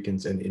Puerto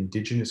Ricans and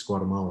indigenous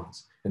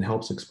Guatemalans and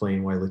helps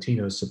explain why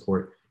Latinos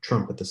support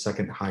Trump at the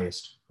second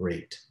highest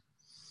rate."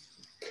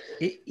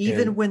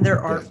 Even And when there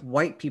yeah, aren't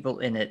white people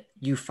in it,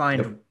 you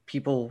find yep,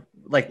 people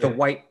like the yep,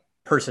 white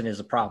person is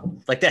a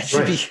problem. Like that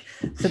should right.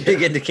 be the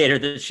big Yeah. indicator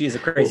that she is a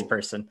crazy Well,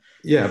 person.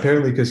 yeah,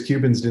 apparently because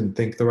Cubans didn't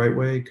think the right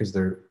way because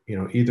they're,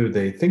 either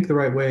they think the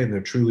right way and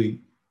they're truly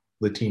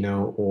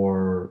Latino,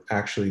 or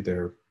actually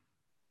they're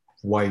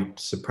white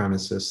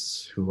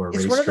supremacists who are It's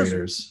race one of those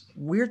traitors.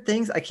 weird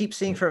things I keep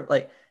seeing from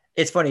like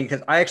it's funny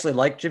because I actually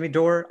like Jimmy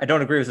Dore. I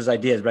don't agree with his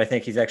ideas, but I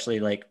think he's actually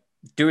like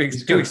doing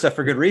He's doing kind of, stuff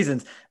for good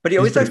reasons. But he he's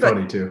always pretty talks about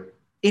funny too.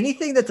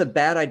 anything that's a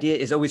bad idea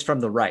is always from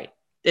the right.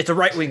 It's a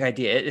right wing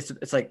idea.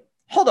 It's like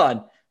hold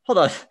on.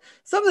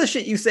 Some of the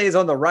shit you say is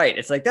on the right.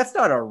 It's like that's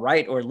not a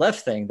right or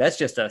left thing. That's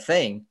just a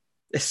thing.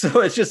 So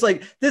it's just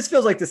like this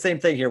feels like the same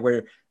thing here,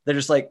 where they're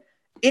just like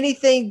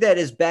anything that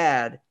is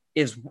bad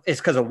is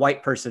because a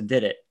white person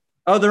did it.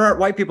 Oh, there aren't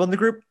white people in the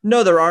group.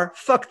 No, there are.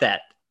 Fuck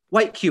that.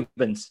 White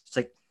Cubans. It's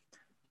like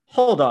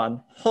hold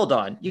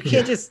on. You can't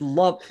Yeah. just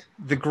lump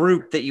the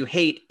group that you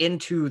hate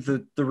into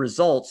the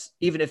results,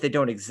 even if they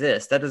don't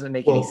exist. That doesn't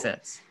make any Well,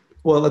 sense.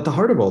 well, at the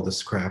heart of all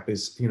this crap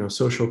is,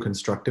 social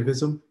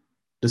constructivism.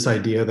 This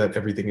idea that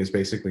everything is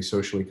basically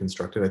socially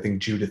constructed. I think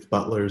Judith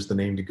Butler is the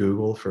name to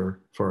Google for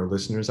our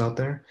listeners out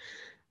there.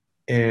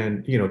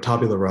 And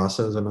tabula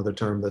rasa is another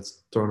term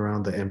that's thrown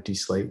around, the empty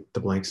slate, the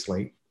blank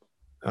slate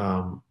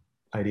um,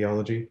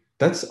 ideology.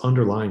 That's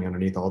underlying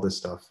underneath all this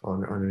stuff,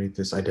 underneath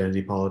this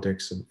identity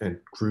politics and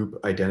group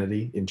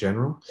identity in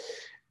general.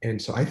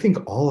 And so I think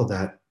all of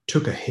that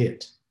took a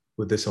hit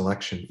with this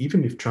election,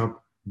 even if Trump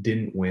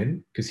didn't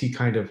win, because he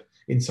kind of,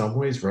 in some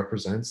ways,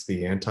 represents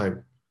the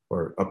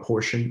or a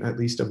portion at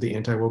least of the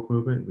anti woke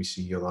movement. We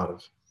see a lot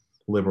of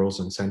liberals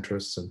and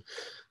centrists and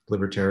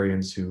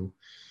libertarians who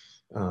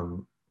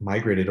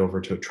migrated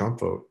over to a Trump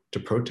vote to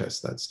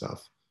protest that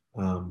stuff.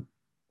 Um,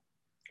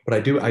 but I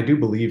do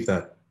believe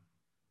that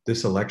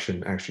this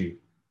election actually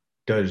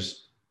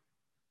does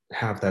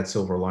have that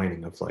silver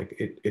lining of like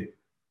it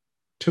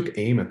took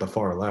aim at the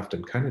far left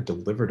and kind of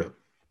delivered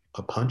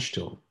a punch to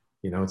them.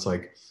 It's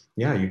like,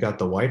 yeah, you got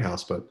the White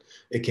House, but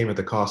it came at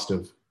the cost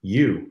of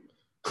you.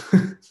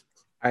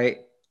 I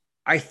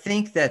I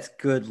think that's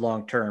good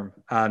long term.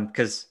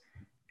 Because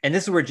and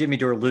this is where Jimmy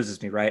Dore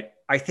loses me, right?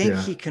 I think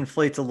Yeah. he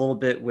conflates a little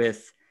bit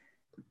with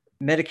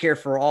Medicare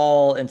for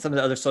all and some of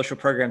the other social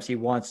programs he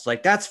wants.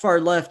 Like that's far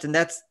left and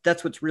that's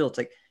what's real. It's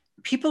like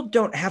people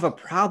don't have a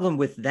problem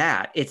with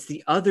that. It's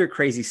the other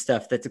crazy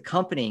stuff that's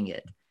accompanying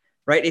it.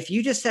 Right. If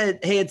you just said,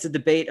 hey, it's a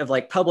debate of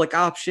like public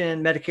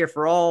option, Medicare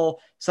for all,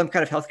 some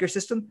kind of healthcare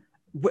system,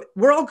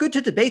 we're all good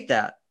to debate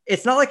that.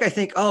 It's not like I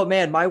think, oh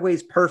man, my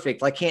way's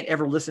perfect. I can't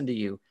ever listen to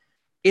you.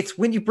 It's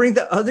when you bring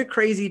the other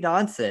crazy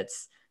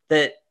nonsense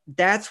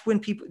that's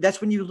when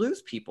you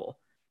lose people.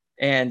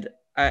 And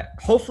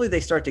hopefully they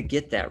start to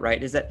get that,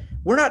 right? Is that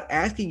we're not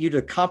asking you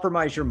to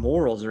compromise your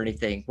morals or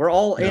anything. We're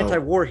all No.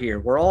 anti-war here.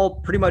 We're all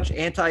pretty much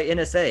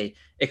anti-NSA,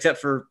 except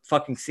for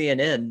fucking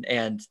CNN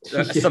and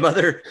Yeah. some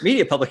other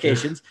media Yeah.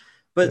 publications.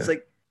 But it's Yeah.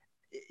 like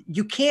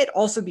you can't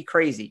also be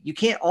crazy. You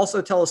can't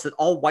also tell us that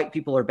all white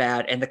people are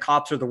bad and the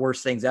cops are the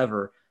worst things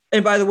ever.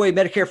 And by the way,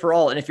 Medicare for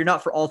all. And if you're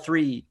not for all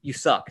three, you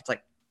suck. It's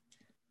like,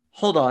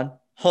 hold on.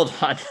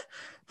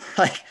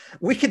 Like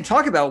we can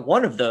talk about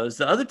one of those.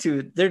 The other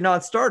two, they're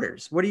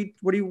non-starters. What are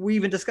we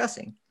even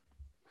discussing?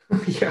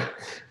 Yeah.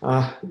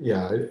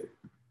 Yeah.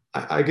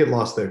 I get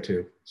lost there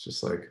too. It's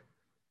just like,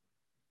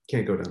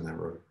 can't go down that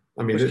road.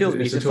 I mean, Which kills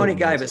me. it's He's a a funny total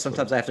guy, but nonsense road.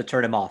 sometimes I have to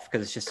turn him off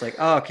because it's just like,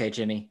 oh, okay,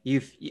 Jimmy,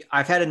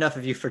 I've had enough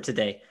of you for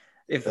today.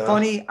 If Uh,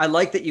 funny, I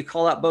like that you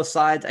call out both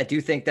sides. I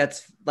do think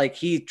that's like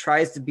he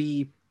tries to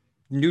be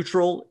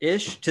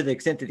neutral-ish to the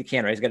extent that he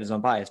can. Right, he's got his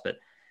own bias, but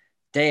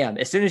damn,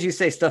 as soon as you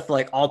say stuff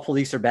like all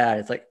police are bad,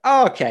 it's like,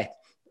 oh, okay,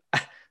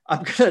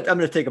 I'm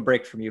gonna take a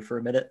break from you for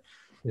a minute.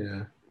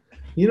 yeah.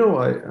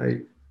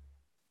 I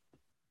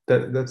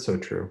that's so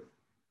true.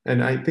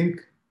 And I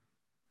think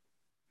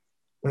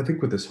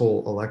with this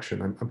whole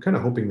election, I'm kind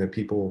of hoping that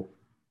people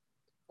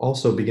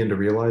also begin to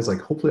realize, like,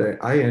 hopefully,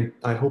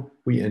 I hope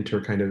we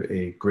enter kind of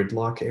a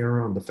gridlock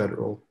era on the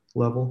federal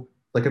level.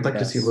 Like, I'd like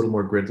to see a Yes. little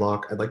more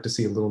gridlock. I'd like to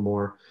see a little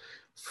more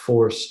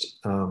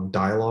forced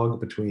dialogue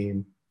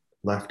between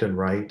left and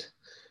right.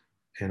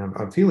 And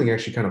I'm feeling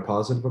actually kind of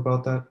positive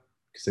about that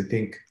because I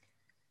think,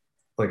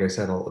 like I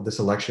said, this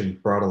election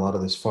brought a lot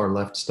of this far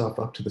left stuff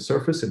up to the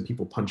surface and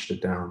people punched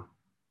it down.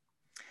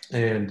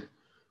 And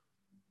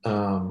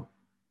um,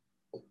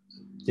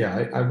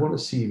 yeah, I want to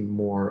see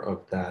more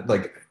of that.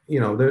 Like,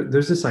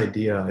 there's this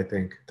idea, I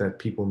think, that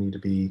people need to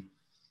be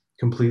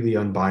completely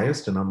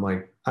unbiased. And I'm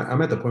like,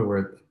 I'm at the point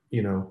where,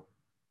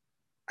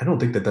 I don't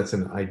think that that's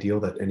an ideal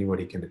that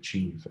anybody can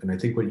achieve. And I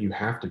think what you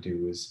have to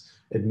do is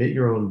admit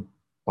your own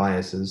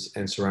biases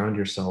and surround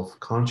yourself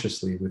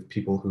consciously with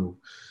people who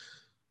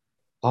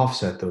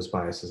offset those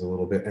biases a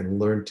little bit and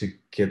learn to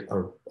get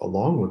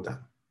along with them.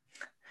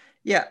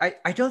 Yeah,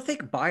 I don't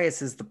think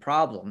bias is the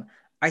problem.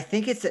 I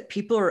think it's that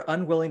people are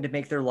unwilling to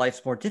make their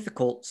lives more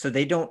difficult, so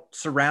they don't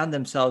surround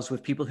themselves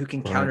with people who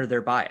can Right. counter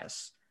their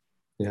bias.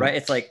 Yeah. Right?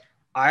 It's like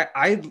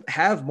I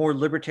have more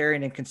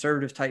libertarian and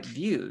conservative type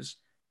views,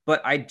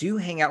 but I do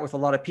hang out with a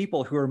lot of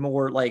people who are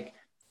more like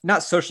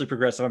not socially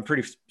progressive. I'm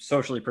pretty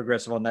socially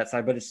progressive on that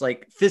side, but it's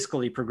like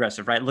fiscally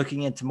progressive, right?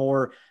 Looking into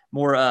more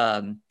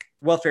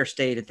welfare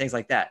state and things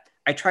like that.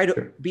 I try to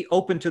Sure. be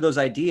open to those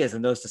ideas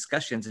and those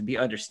discussions and be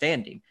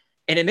understanding.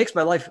 And it makes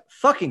my life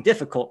fucking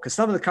difficult because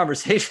some of the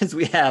conversations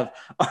we have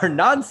are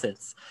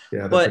nonsense.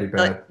 Yeah, they're pretty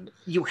But bad.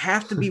 you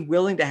have to be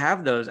willing to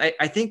have those.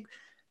 I think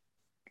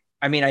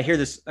I mean, I hear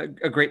this a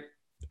great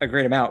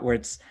amount where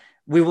it's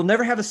we will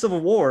never have a civil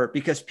war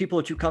because people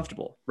are too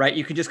comfortable, right?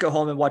 You can just go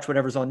home and watch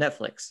whatever's on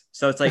Netflix.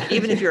 So it's like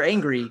even if Yeah. you're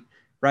angry,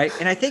 right?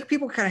 And I think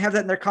people kind of have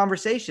that in their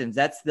conversations.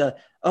 That's the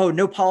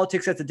no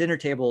politics at the dinner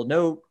table,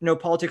 no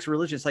politics or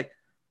religion. It's like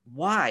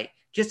why?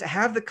 Just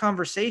have the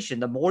conversation.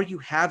 The more you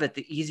have it,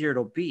 the easier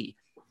it'll be.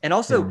 And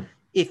also, Yeah.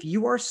 if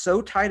you are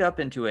so tied up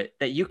into it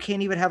that you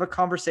can't even have a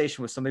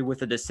conversation with somebody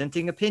with a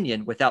dissenting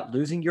opinion without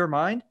losing your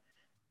mind,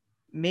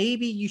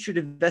 maybe you should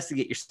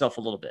investigate yourself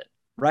a little bit,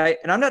 right?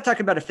 And I'm not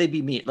talking about if they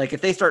be mean, like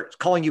if they start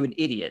calling you an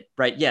idiot,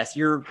 right? Yes,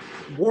 you're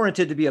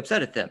warranted to be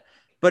upset at them.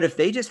 But if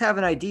they just have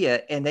an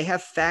idea and they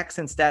have facts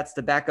and stats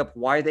to back up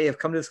why they have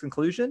come to this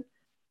conclusion,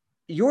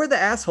 you're the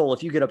asshole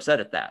if you get upset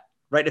at that,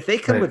 right? If they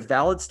come Right. with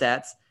valid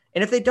stats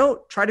and if they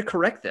don't, try to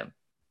correct them,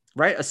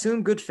 right?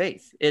 Assume good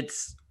faith.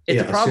 It's a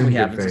Yeah. problem we Assume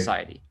have good in faith.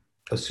 society.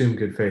 Assume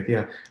good faith.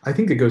 Yeah. I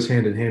think it goes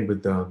hand in hand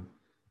with uh,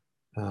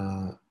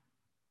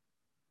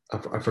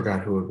 I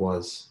forgot who it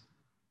was.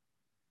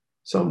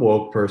 Some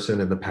woke person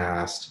in the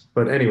past.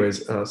 But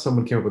anyways,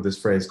 someone came up with this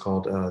phrase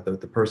called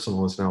the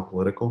personal is now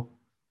political.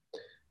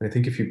 And I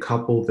think if you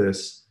couple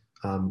this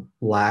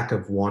lack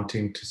of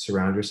wanting to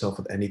surround yourself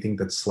with anything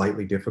that's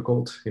slightly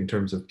difficult in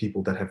terms of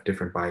people that have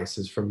different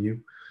biases from you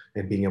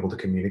and being able to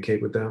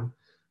communicate with them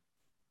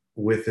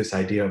with this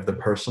idea of the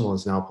personal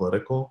is now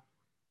political,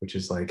 which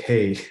is like,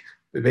 hey,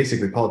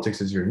 basically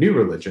politics is your new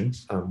religion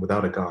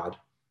without a God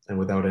and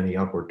without any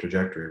upward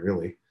trajectory,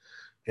 really.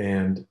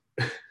 And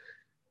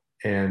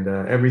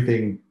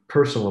everything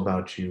personal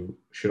about you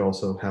should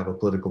also have a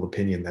political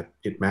opinion that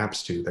it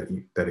maps to,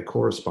 that it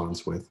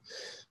corresponds with.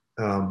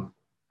 Um,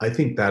 I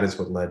think that is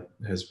what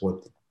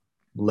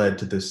led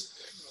to this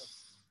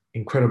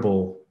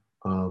incredible.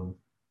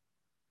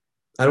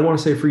 I don't want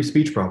to say free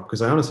speech problem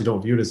because I honestly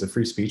don't view it as a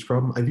free speech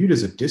problem. I view it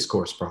as a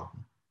discourse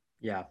problem.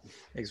 Yeah, So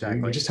we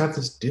exactly. just have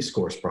this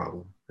discourse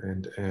problem,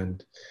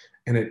 and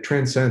it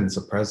transcends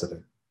a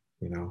president.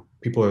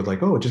 People are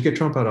like, oh, just get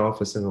Trump out of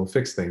office and it'll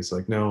fix things.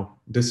 Like, no,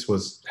 this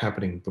was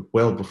happening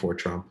well before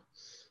Trump.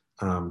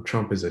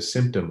 Trump is a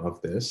symptom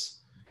of this.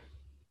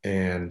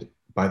 And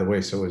by the way,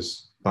 so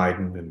is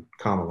Biden and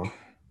Kamala,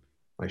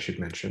 I should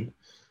mention.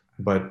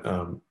 But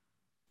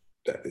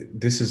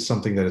this is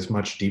something that is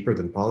much deeper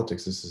than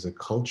politics. This is a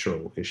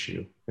cultural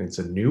issue. And it's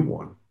a new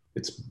one.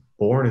 It's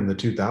born in the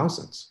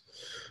 2000s.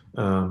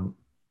 Um,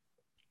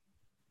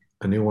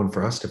 a new one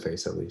for us to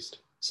face, at least.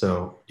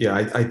 So yeah,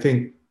 I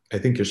think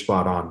you're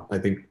spot on. I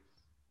think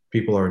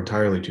people are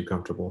entirely too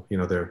comfortable.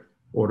 They're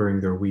ordering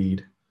their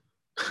weed,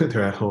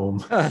 they're at home,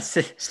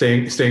 So,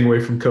 staying away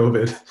from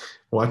COVID,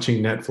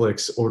 watching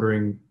Netflix,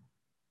 ordering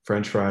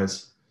French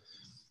fries.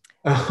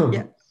 yeah,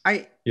 Um,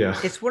 I yeah,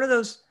 it's one of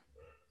those.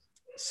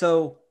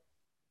 So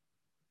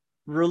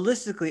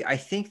realistically, I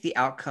think the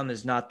outcome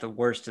is not the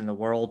worst in the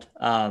world.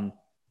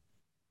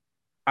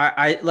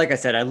 I like I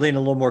said, I lean a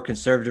little more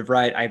conservative,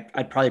 right?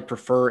 I'd probably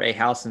prefer a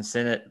House and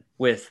Senate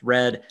with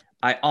red.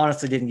 I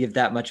honestly didn't give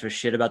that much of a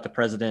shit about the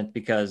president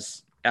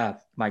because,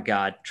 my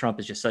God, Trump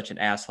is just such an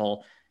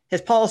asshole.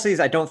 His policies,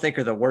 I don't think,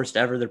 are the worst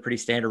ever. They're pretty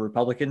standard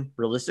Republican,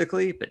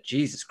 realistically, but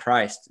Jesus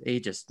Christ,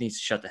 he just needs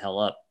to shut the hell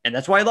up. And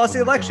that's why he lost Oh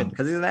the my election, God.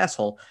 because he's an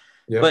asshole.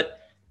 Yep. But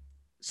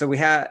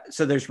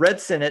so there's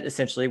red Senate,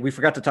 essentially. We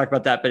forgot to talk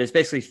about that, but it's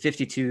basically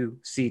 52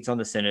 seats on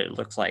the Senate, it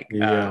looks like.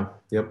 Yeah.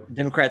 Yep.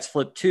 Democrats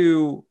flipped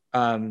two,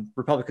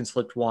 Republicans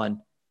flipped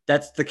one.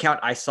 That's the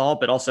count I saw,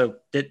 but also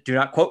do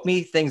not quote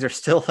me. Things are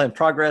still in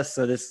progress.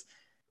 So this,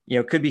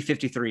 could be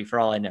 53 for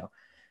all I know.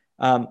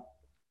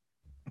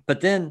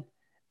 But then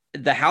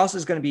the House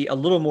is going to be a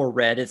little more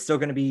red. It's still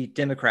going to be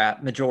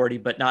Democrat majority,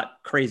 but not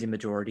crazy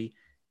majority.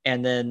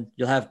 And then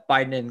you'll have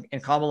Biden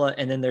and Kamala,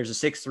 and then there's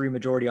a 6-3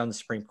 majority on the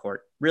Supreme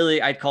Court.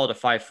 Really, I'd call it a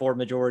 5-4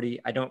 majority.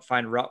 I don't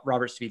find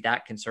Roberts to be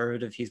that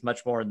conservative. He's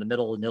much more in the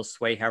middle, and he'll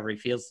sway however he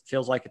feels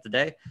like it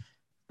today.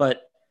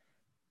 But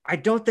I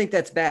don't think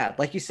that's bad.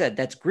 Like you said,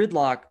 that's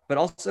gridlock, but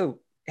also,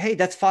 hey,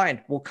 that's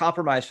fine. We'll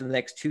compromise for the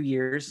next 2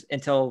 years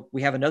until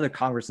we have another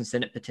Congress and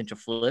Senate potential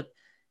flip.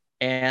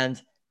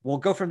 And we'll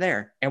go from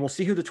there. And we'll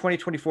see who the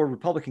 2024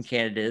 Republican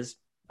candidate is.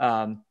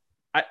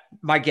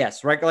 My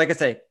guess, right? Like I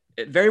say,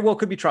 it very well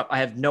could be Trump. I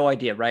have no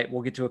idea, right?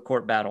 We'll get to a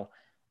court battle.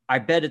 I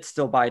bet it's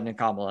still Biden and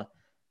Kamala,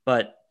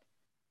 but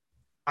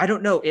I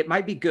don't know. It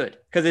might be good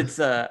because it's,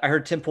 I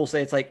heard Tim Pool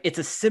say it's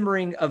a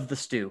simmering of the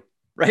stew,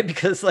 right?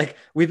 Because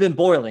we've been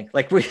boiling,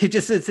 we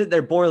just sit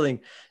there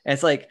boiling. And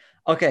it's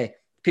okay,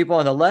 people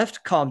on the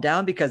left calm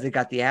down because they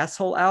got the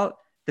asshole out.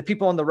 The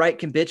people on the right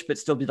can bitch, but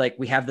still be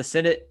we have the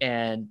Senate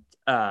and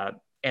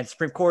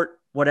Supreme Court,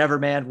 whatever,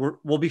 man,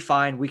 we'll be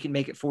fine. We can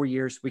make it 4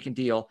 years. We can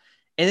deal.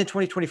 And in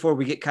 2024,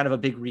 we get kind of a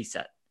big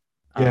reset.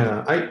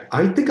 Yeah,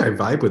 I think I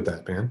vibe with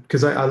that, man.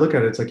 Because I look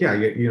at it, it's yeah,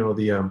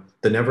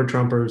 the never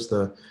Trumpers,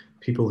 the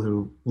people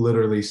who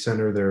literally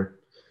center their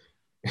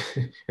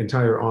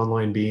entire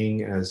online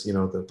being as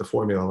the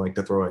formula I like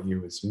to throw at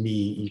you is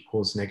me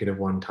equals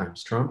 -1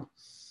 times Trump.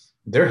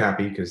 They're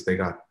happy because they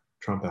got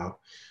Trump out.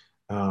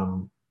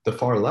 The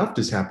far left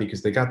is happy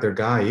because they got their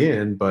guy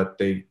in, but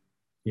they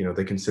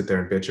can sit there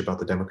and bitch about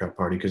the Democrat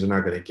Party because they're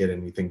not going to get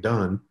anything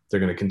done. They're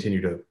going to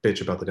continue to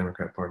bitch about the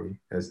Democrat Party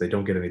as they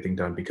don't get anything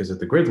done because of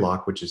the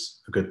gridlock, which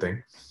is a good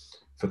thing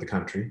for the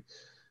country.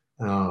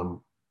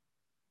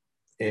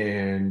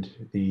 And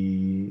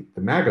the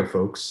MAGA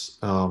folks,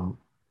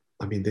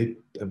 they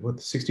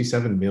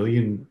 67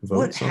 million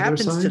votes. What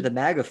happens on their side? to the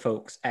MAGA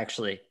folks,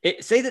 actually?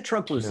 Say that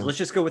Trump loses. Yeah. Let's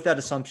just go with that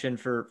assumption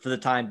for the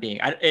time being.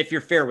 If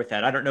you're fair with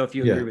that. I don't know if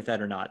you agree with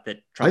that or not,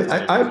 that Trump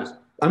loses.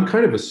 I'm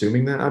kind of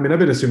assuming that. I've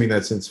been assuming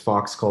that since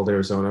Fox called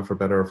Arizona, for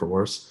better or for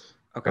worse.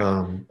 Okay.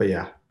 But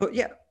yeah.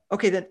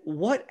 Okay, then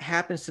what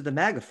happens to the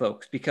MAGA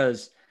folks?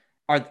 Because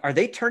are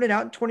they turning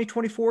out in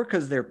 2024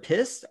 because they're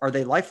pissed? Are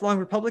they lifelong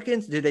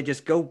Republicans? Do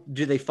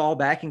they fall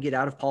back and get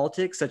out of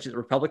politics such that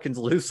Republicans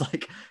lose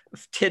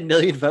 10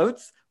 million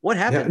votes? What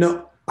happens? Yeah,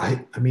 no,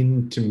 I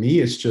mean, to me,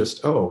 it's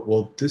just,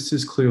 this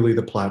is clearly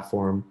the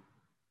platform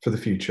for the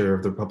future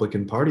of the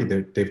Republican Party.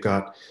 They've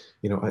got,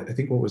 I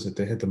think, what was it?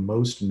 They had the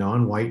most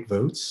non-white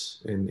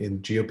votes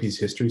in GOP's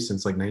history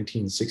since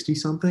 1960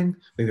 something.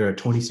 I think they're at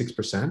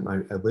 26%.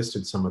 I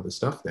listed some of the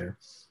stuff there.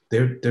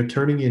 They're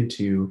turning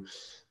into,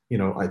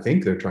 I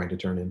think they're trying to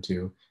turn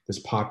into this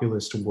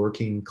populist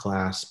working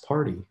class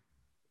party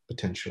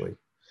potentially.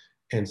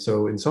 And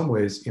so in some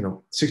ways,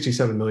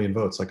 67 million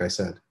votes, like I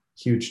said,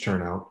 huge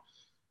turnout.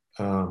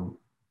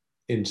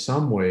 In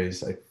some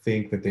ways, I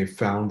think that they've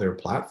found their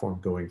platform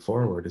going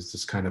forward is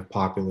this kind of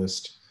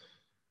populist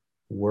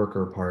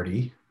worker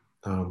party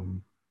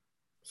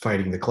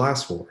fighting the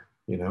class war,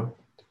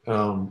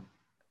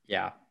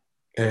 Yeah.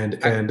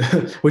 And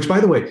which, by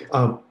the way,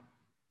 I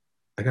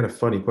got a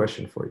funny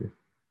question for you.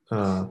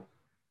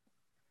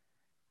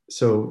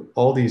 So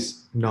all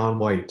these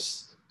non-white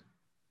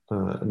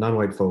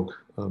folk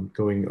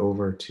going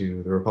over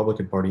to the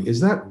Republican Party,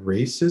 is that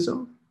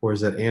racism or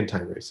is that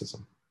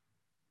anti-racism?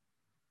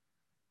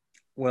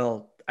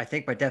 Well, I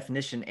think by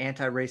definition,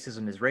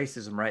 anti-racism is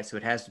racism, right? So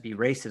it has to be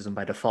racism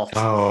by default.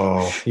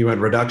 Oh, you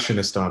went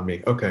reductionist on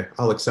me. Okay,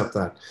 I'll accept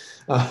that.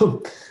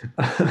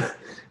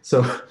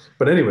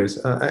 But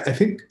anyways, I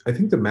think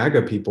the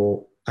MAGA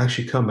people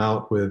actually come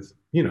out with,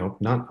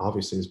 not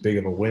obviously as big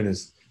of a win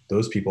as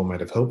those people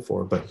might have hoped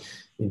for, but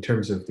in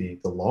terms of the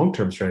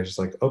long-term strategy,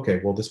 it's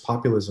okay, well, this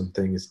populism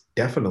thing is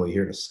definitely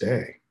here to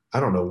stay. I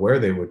don't know where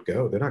they would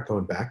go. They're not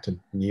going back to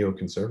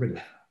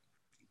neoconservative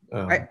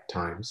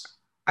times.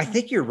 I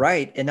think you're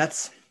right. And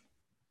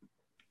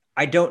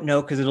I don't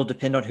know, because it'll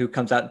depend on who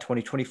comes out in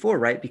 2024,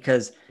 right?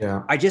 Because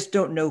I just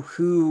don't know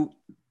who.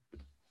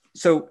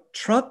 So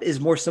Trump is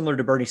more similar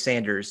to Bernie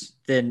Sanders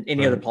than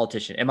any other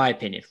politician, in my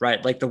opinion,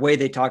 right? The way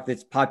they talk,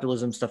 that's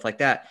populism, stuff like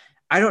that.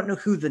 I don't know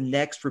who the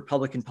next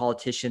Republican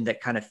politician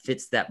that kind of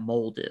fits that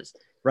mold is,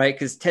 right?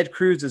 Because Ted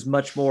Cruz is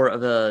much more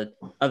of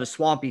a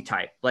swampy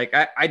type.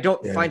 I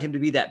don't find him to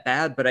be that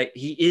bad, but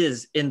he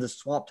is in the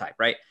swamp type,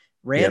 right?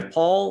 Rand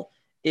Paul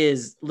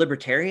is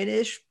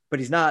libertarian-ish, but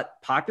he's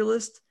not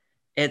populist.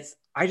 I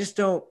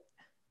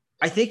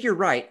think you're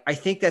right. I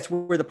think that's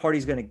where the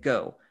party's going to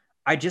go.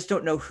 I just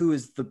don't know who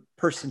is the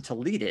person to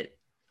lead it.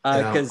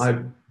 Yeah, Because I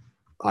don't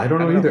I know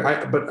don't know. either.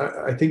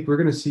 I think we're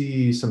going to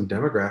see some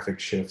demographic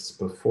shifts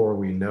before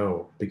we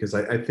know, because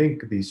I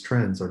think these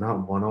trends are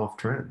not one-off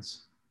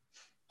trends.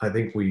 I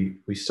think we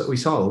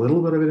saw a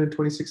little bit of it in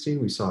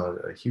 2016. We saw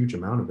a huge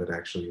amount of it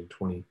actually in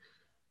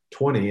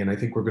 2020, and I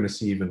think we're going to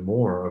see even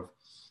more of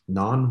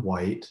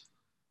non-white,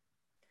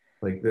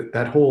 like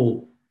that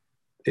whole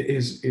it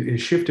is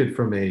shifted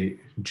from a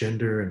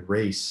gender and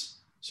race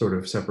sort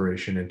of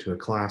separation into a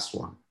class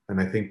one. And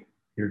I think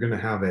you're going to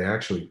have a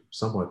actually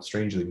somewhat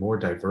strangely more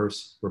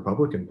diverse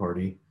Republican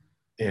Party,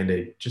 and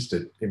it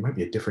might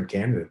be a different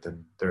candidate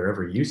than they're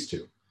ever used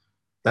to.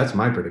 That's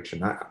my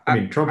prediction. I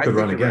mean, Trump I could think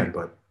run you're again,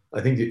 right. but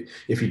I think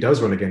if he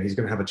does run again, he's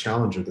going to have a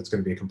challenger that's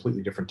going to be a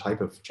completely different type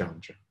of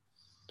challenger.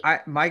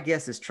 My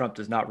guess is Trump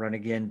does not run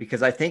again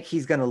because I think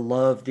he's going to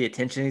love the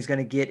attention he's going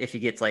to get if he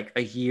gets like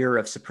a year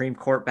of Supreme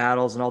Court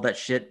battles and all that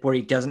shit where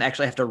he doesn't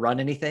actually have to run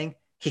anything.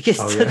 He Oh gets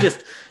to yeah.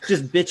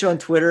 just bitch on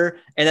Twitter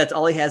and that's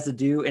all he has to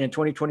do. And in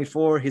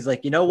 2024, he's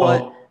like, you know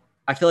what? Well,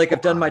 I feel like I've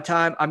hold done my on.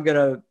 time. I'm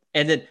gonna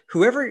and then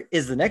whoever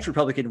is the next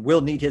Republican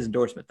will need his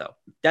endorsement though.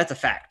 That's a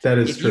fact. That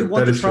is If you true.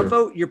 want That the is Trump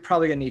true. vote, you're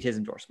probably gonna need his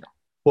endorsement.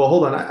 Well,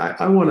 hold on.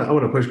 I want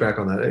to push back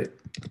on that.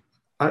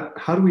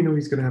 How do we know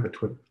he's going to have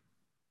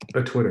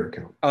a Twitter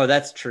account? Oh,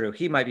 that's true.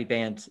 He might be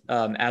banned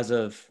as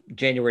of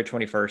January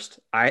 21st. So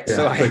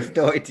Yeah, I have like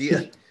no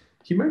idea.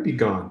 he might be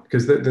gone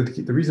because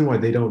the reason why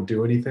they don't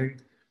do anything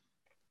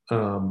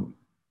um,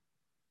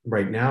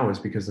 right now is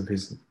because of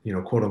his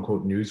quote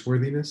unquote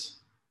newsworthiness.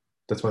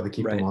 That's why they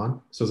keep him Right.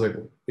 on. So it's like,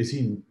 is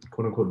he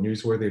quote unquote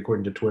newsworthy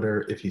according to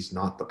Twitter if he's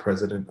not the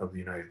president of the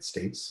United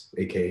States,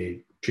 aka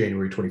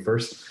January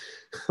 21st?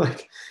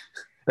 Like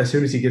as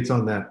soon as he gets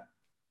on that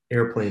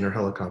airplane or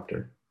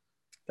helicopter.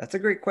 That's a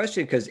great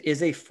question because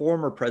is a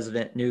former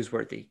president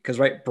newsworthy? Because,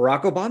 right,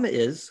 Barack Obama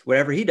is,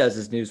 whatever he does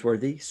is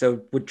newsworthy.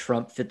 So would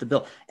Trump fit the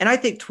bill? And I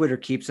think Twitter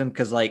keeps him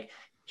because, like,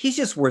 he's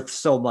just worth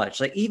so much.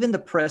 Like, even the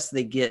press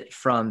they get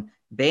from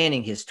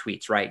banning his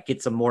tweets, right,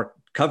 gets some more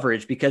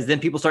coverage because then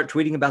people start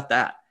tweeting about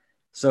that.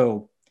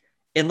 So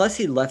unless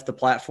he left the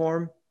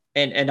platform,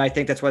 and I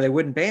think that's why they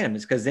wouldn't ban him,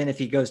 is because then if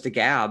he goes to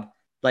Gab,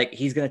 like,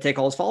 he's going to take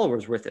all his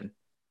followers with him.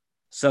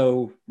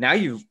 So now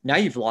you've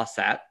lost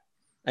that,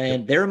 Yep.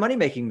 and they're a money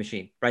making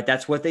machine, right?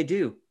 That's what they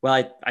do.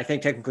 Well, I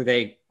think technically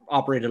they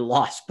operate at a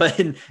loss, but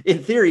in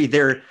theory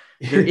they're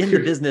in the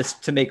business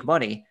to make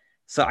money.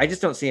 So I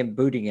just don't see him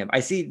booting him.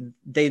 I see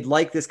they'd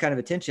like this kind of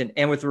attention,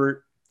 and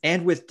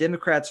with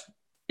Democrats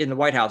in the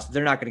White House,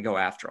 they're not going to go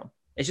after him.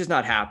 It's just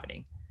not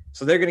happening.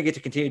 So they're going to get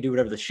to continue to do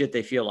whatever the shit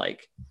they feel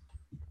like.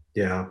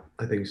 Yeah,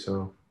 I think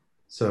so.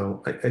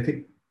 So I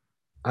think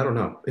I don't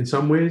know. In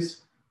some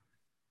ways,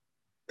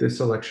 this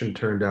election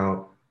turned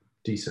out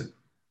decent.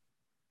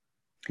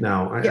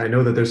 Now, I Yeah.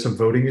 know that there's some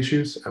voting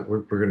issues.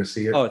 We're going to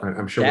see it. Oh,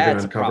 I'm sure we're going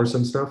to that's a uncover problem.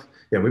 some stuff.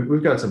 Yeah,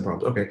 we've got some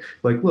problems. Okay.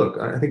 Like, look,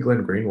 I think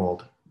Glenn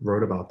Greenwald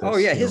wrote about Oh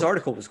this, yeah, his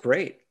article was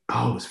great.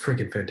 oh, it was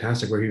freaking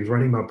fantastic, where he was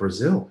writing about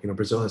Brazil.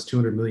 Brazil has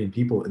 200 million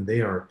people, and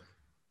they are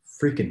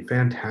freaking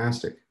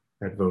fantastic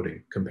at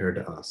voting compared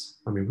to us.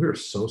 I mean, we're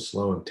so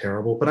slow and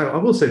terrible. But I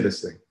will say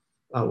this thing.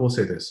 We'll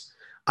say this.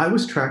 I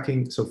was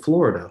tracking, so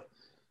Florida,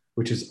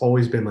 which has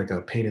always been like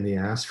a pain in the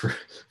ass for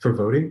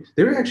voting,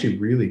 they were actually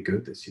really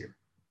good this year.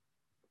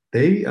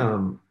 They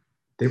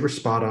were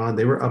spot on.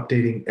 They were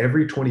updating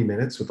every 20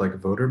 minutes with like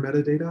voter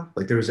metadata.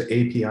 Like there was an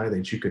API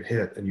that you could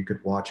hit and you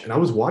could watch, and I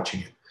was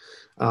watching it.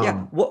 Yeah.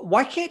 Um,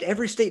 Why can't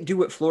every state do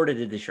what Florida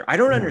did this year? I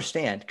don't yeah.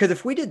 understand. Because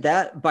if we did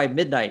that by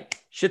midnight,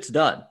 shit's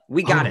done.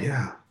 We Oh got it.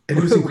 yeah. And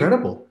it was we,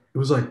 incredible. It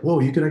was like, whoa,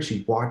 you could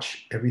actually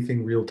watch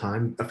everything real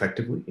time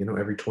effectively,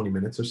 every 20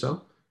 minutes or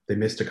so. They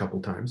missed a couple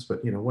times,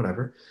 but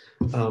whatever.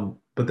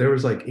 But there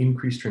was like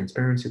increased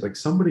transparency. Like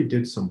somebody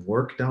did some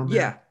work down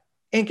yeah. there.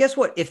 And guess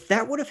what? If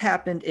that would have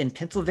happened in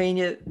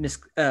Pennsylvania,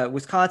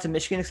 Wisconsin,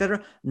 Michigan,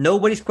 etc.,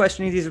 nobody's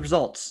questioning these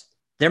results.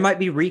 There might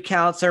be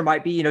recounts. There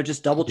might be,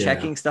 just double Yeah.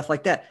 checking stuff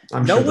like that.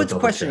 I'm No sure they'll one's double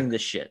questioning check.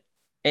 this shit.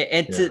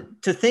 And Yeah.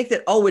 to think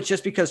that, oh, it's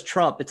just because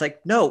Trump, it's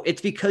like, no,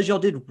 it's because y'all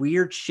did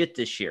weird shit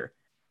this year.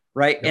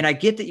 Right. And Yep. I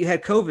get that you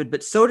had COVID,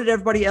 but so did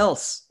everybody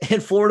else.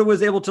 And Florida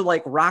was able to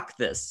like rock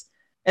this.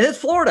 And it's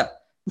Florida.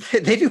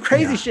 They do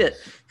crazy Yeah. ship.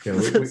 Yeah,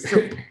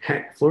 So,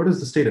 Florida's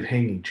the state of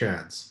hanging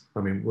chads. I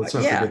mean, let's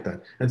not yeah, forget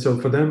that. And so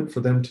for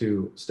them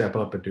to step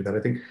up and do that, I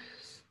think,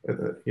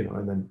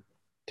 and then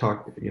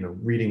talk,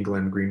 reading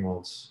Glenn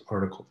Greenwald's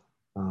article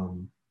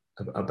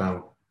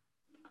about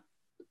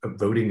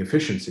voting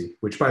efficiency,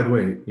 which, by the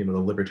way, the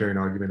libertarian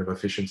argument of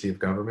efficiency of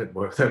government,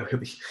 boy, that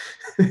really,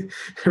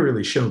 that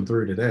really shone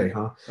through today,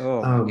 huh?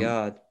 oh my Um,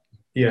 God.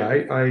 yeah,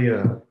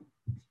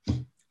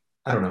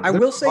 I don't know. I There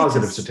will are say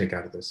positives to take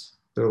out of this.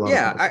 There are a lot of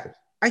yeah, positives.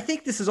 I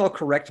think this is all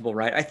correctable,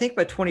 right? I think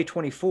by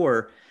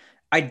 2024,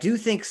 I do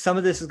think some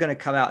of this is going to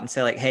come out and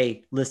say, like,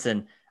 hey,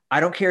 listen, I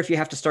don't care if you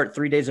have to start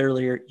 3 days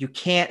earlier. You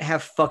can't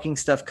have fucking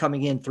stuff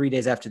coming in 3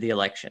 days after the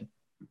election.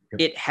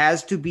 Yep. It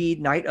has to be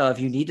night of.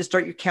 You need to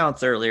start your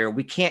counts earlier.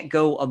 We can't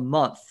go a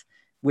month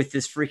with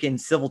this freaking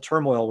civil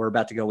turmoil we're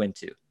about to go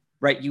into,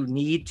 right? You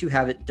need to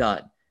have it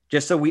done.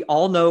 just so we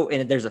all know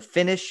and there's a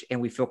finish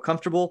and we feel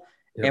comfortable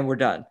and we're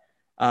done.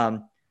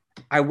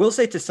 I will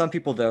say to some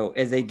people, though,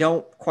 as they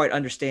don't quite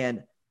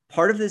understand,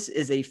 part of this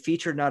is a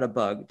feature, not a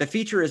bug. The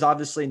feature is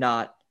obviously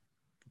not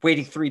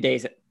waiting 3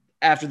 days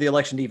after the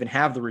election to even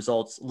have the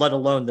results, let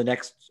alone the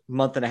next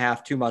month and a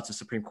half, 2 months of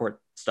Supreme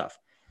Court stuff.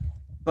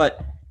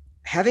 But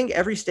having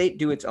every state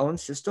do its own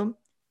system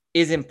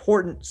is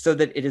important so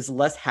that it is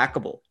less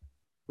hackable,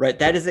 right?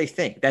 That is a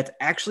thing. That's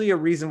actually a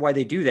reason why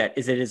they do that,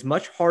 is it is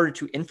much harder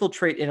to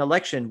infiltrate an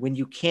election when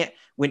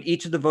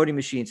each of the voting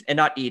machines, and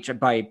not each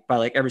by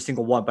like every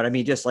single one, but I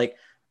mean, just like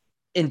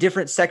in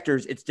different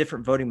sectors, it's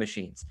different voting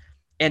machines.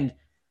 And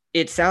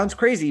it sounds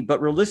crazy,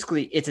 but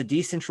realistically, it's a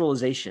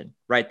decentralization,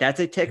 right? That's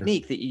a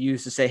technique that you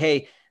use to say,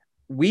 hey,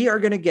 we are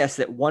going to guess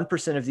that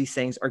 1% of these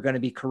things are going to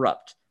be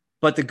corrupt.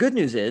 But the good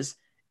news is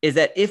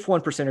that if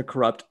 1% are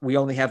corrupt, we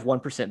only have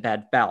 1%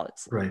 bad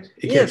ballots. Right.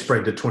 It can't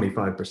spread to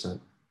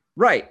 25%.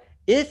 Right.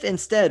 If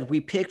instead we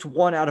picked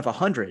 1 out of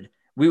 100,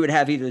 we would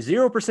have either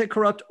 0%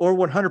 corrupt or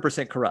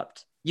 100%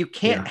 corrupt. You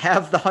can't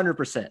have the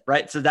 100%,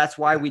 right? So that's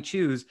why we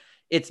choose.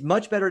 It's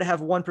much better to have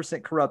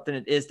 1% corrupt than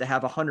it is to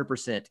have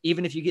 100%,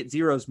 even if you get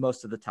zeros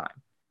most of the time,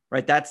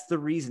 right? That's the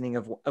reasoning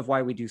of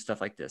why we do stuff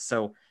like this.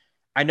 So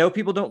I know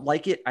people don't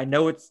like it. I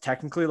know it's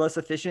technically less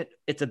efficient.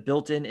 It's a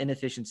built-in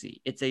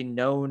inefficiency. It's a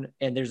known,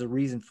 and there's a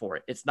reason for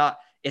it. It's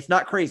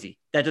not crazy.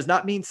 That does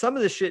not mean some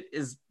of this shit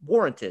is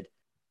warranted,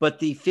 but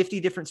the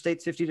 50 different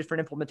states, 50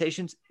 different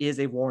implementations is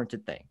a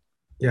warranted thing.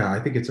 Yeah, I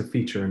think it's a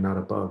feature and not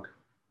a bug.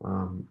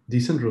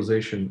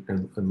 Decentralization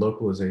and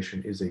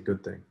localization is a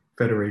good thing.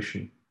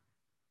 Federation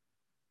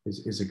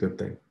is a good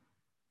thing,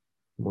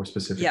 more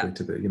specifically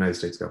to the United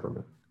States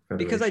government.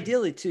 Because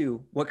ideally,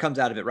 too, what comes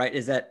out of it, right,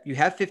 is that you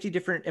have 50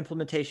 different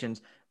implementations,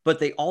 but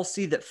they all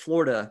see that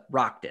Florida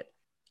rocked it.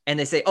 And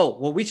they say, oh,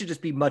 well, we should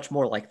just be much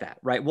more like that,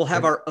 right? We'll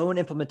have our own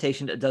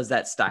implementation that does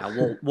that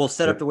style. We'll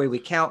set up the way we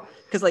count.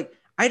 Because, like,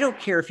 I don't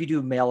care if you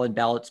do mail-in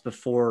ballots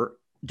before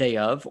day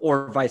of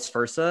or vice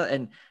versa.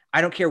 And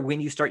I don't care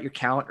when you start your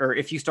count or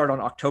if you start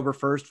on October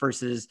 1st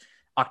versus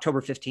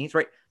October 15th,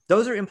 right?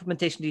 Those are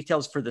implementation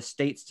details for the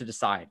states to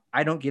decide.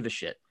 I don't give a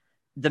shit.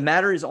 The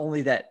matter is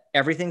only that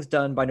everything's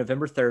done by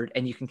November 3rd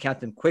and you can count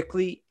them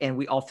quickly and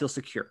we all feel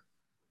secure,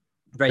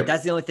 right? Yep.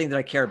 That's the only thing that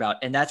I care about.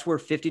 And that's where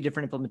 50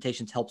 different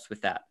implementations helps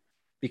with that,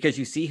 because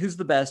you see who's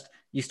the best,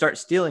 you start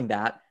stealing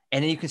that,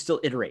 and then you can still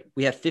iterate.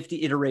 We have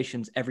 50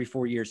 iterations every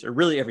 4 years, or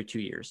really every 2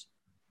 years.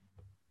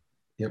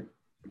 Yep.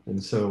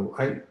 And so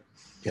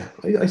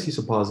I see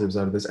some positives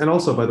out of this. And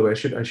also, by the way,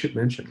 I should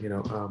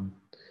mention,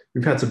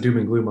 we've had some doom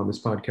and gloom on this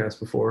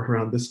podcast before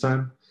around this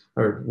time,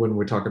 or when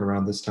we're talking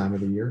around this time of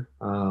the year.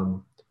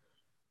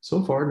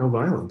 So far, no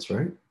violence,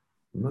 right?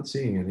 I'm not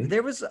seeing any.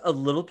 There was a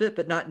little bit,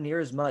 but not near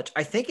as much.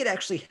 I think it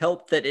actually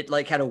helped that it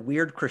like had a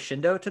weird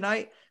crescendo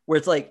tonight where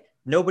it's like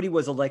nobody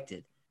was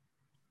elected.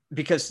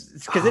 Because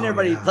then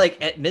everybody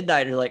like at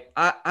midnight are like,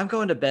 I'm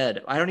going to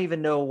bed. I don't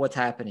even know what's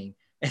happening.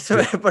 And so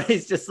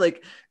everybody's just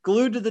like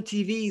glued to the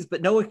TVs,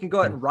 but no one can go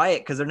out and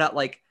riot because they're not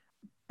like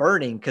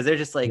burning, because they're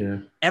just like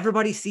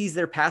everybody sees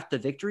their path to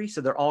victory.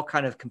 So they're all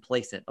kind of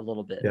complacent a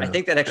little bit. I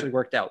think that actually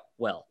worked out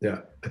well.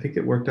 Yeah, I think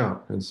it worked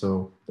out. And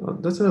so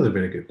that's another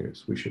bit of good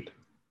news. We should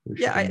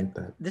admit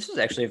that. This was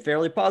actually a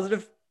fairly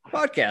positive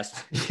podcast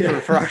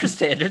for our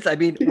standards. I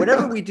mean,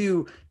 whenever we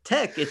do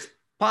tech, it's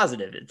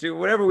positive.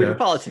 Whenever we do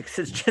politics,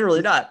 it's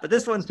generally not. But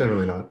this one's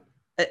generally not.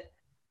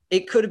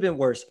 It could have been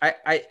worse.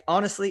 I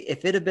honestly,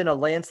 if it had been a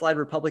landslide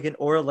Republican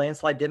or a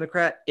landslide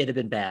Democrat, it'd have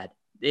been bad.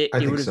 It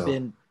would have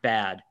been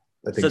bad.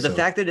 So the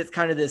fact that it's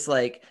kind of this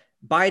like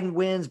Biden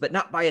wins, but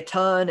not by a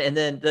ton, and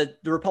then the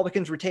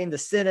Republicans retain the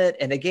Senate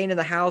and they gain in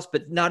the House,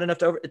 but not enough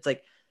to over. It's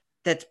like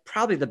that's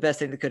probably the best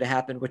thing that could have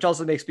happened. Which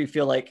also makes me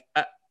feel like.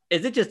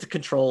 Is it just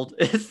controlled?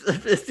 Is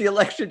the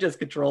election just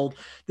controlled?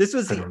 This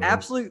was the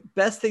absolute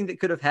best thing that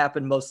could have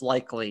happened, most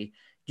likely,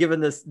 given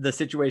the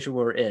situation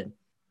we're in.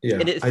 Yeah,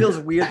 and it feels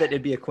weird that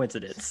it'd be a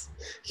coincidence.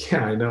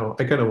 Yeah, I know.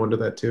 I kind of wonder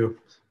that too.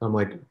 I'm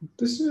like,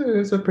 this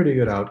is a pretty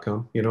good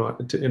outcome.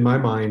 In my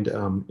mind,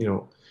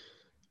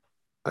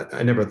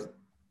 I never,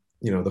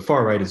 the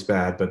far right is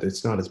bad, but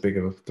it's not as big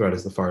of a threat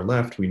as the far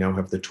left. We now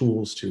have the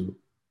tools to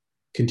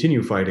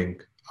continue fighting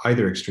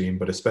either extreme,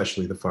 but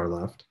especially the far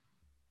left.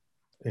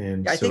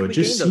 And so it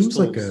just seems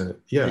like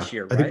this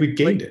year, right? I think we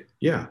gained it.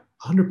 Yeah,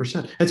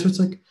 100%. And so it's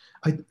like,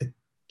 I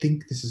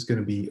think this is going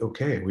to be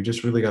okay. We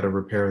just really got to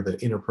repair the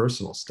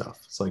interpersonal stuff.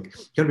 It's like,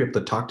 you got to be able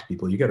to talk to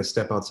people. You got to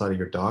step outside of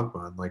your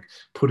dogma and like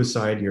put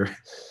aside your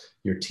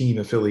team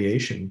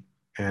affiliation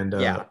and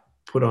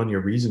put on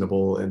your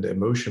reasonable and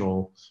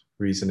emotional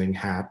reasoning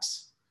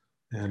hats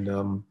and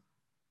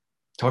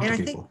talk to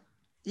people.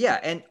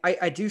 And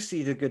I do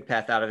see the good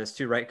path out of this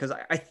too, right? Because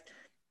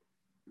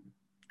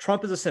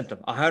Trump is a symptom.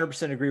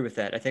 100% agree with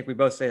that. I think we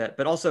both say that.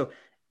 But also,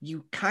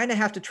 you kind of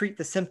have to treat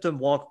the symptom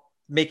while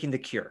making the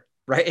cure,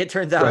 right? It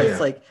turns out it's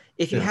like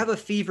if you have a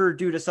fever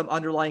due to some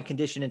underlying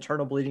condition,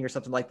 internal bleeding or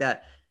something like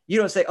that, you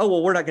don't say, oh,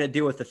 well, we're not going to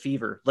deal with the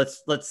fever.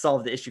 Let's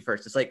solve the issue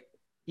first. It's like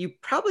you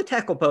probably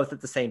tackle both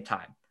at the same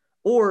time.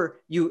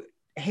 Or you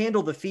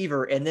handle the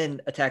fever and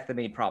then attack the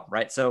main problem,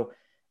 right? So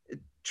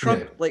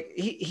Trump, Yeah. like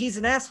he's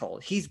an asshole.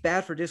 He's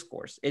bad for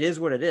discourse. It is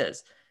what it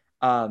is.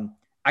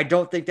 I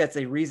don't think that's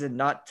a reason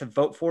not to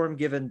vote for him,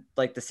 given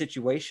like the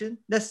situation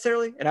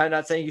necessarily. And I'm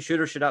not saying you should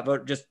or should not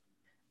vote. Just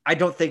I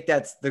don't think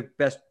that's the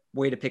best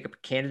way to pick up a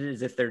candidate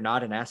is if they're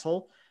not an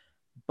asshole.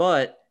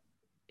 But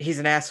he's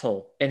an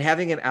asshole, and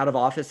having him out of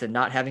office and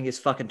not having his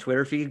fucking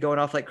Twitter feed going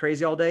off like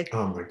crazy all day,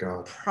 Oh my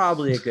God.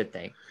 probably a good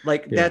thing.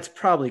 Like Yeah. that's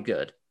probably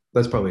good.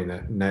 That's probably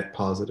net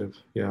positive.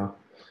 Yeah.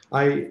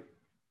 I,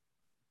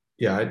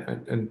 yeah.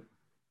 And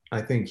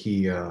I think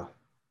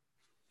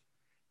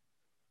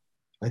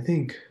I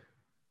think,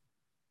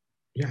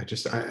 yeah,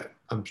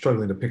 I'm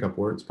struggling to pick up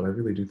words, but I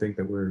really do think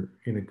that we're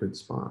in a good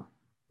spot.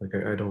 Like,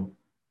 I don't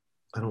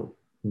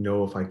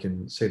know if I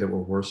can say that we're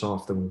worse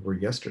off than we were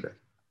yesterday.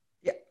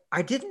 Yeah,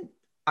 I didn't.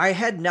 I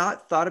had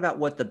not thought about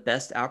what the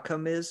best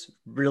outcome is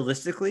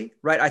realistically,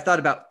 right? I thought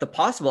about the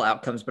possible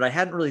outcomes, but I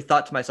hadn't really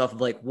thought to myself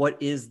of like, what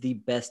is the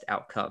best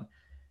outcome?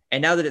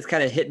 And now that it's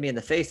kind of hit me in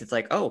the face, it's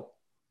like, oh,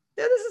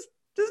 yeah, this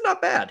is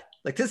not bad.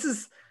 Like this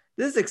is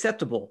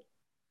acceptable,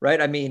 right?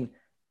 I mean,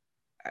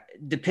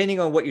 depending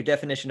on what your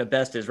definition of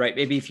best is, right?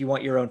 Maybe if you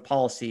want your own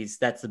policies,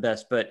 that's the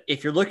best. But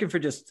if you're looking for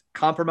just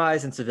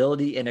compromise and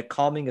civility and a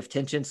calming of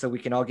tension so we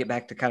can all get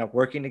back to kind of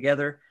working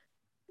together,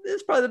 this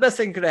is probably the best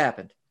thing that could have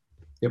happened.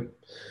 Yep.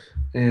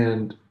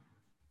 And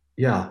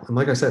yeah, and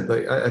like I said,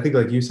 like I think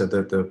like you said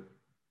that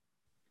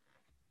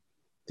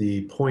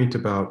the point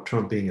about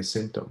Trump being a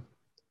symptom,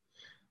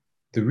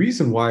 the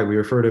reason why we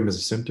refer to him as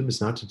a symptom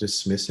is not to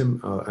dismiss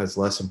him as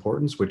less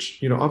importance,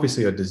 which,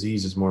 obviously a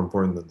disease is more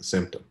important than the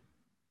symptom.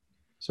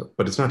 So,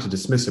 but it's not to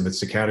dismiss him, it's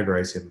to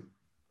categorize him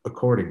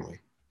accordingly.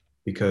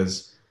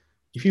 Because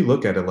if you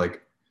look at it,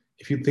 like,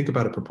 if you think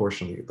about it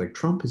proportionally, like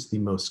Trump is the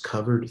most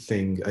covered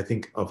thing, I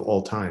think, of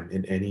all time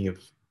in any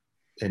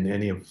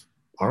of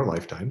our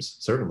lifetimes,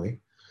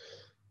 certainly.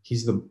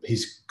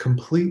 He's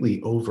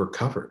completely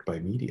overcovered by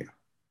media.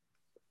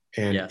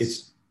 And Yes.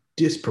 it's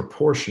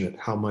disproportionate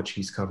how much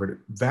he's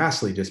covered,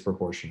 vastly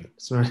disproportionate.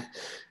 It's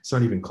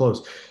not even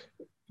close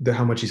to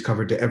how much he's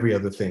covered to every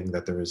other thing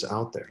that there is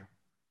out there.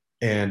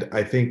 And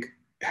I think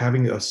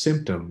having a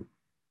symptom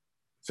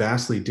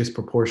vastly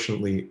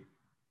disproportionately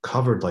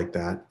covered like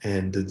that,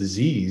 and the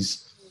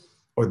disease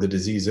or the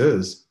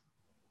diseases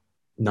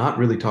not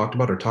really talked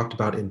about or talked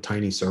about in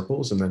tiny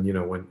circles, and then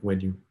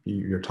when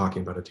you're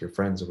talking about it to your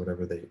friends or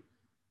whatever, they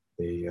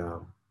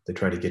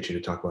try to get you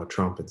to talk about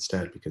Trump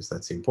instead because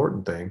that's the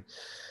important thing,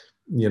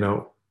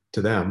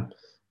 to them.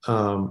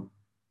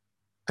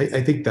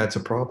 I think that's a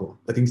problem.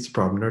 I think it's a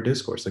problem in our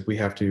discourse. Like we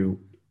have to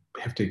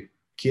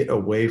get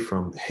away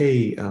from,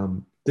 hey,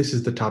 this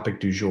is the topic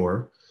du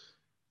jour.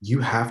 You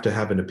have to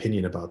have an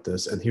opinion about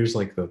this, and here's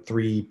like the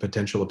three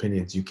potential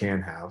opinions you can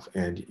have,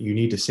 and you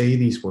need to say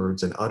these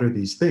words and utter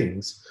these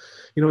things.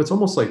 It's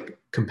almost like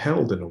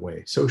compelled in a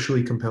way,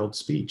 socially compelled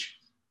speech.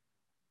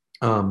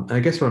 And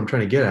I guess what I'm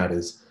trying to get at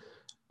is,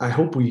 I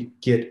hope we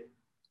get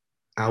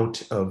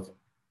out of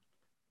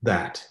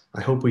that.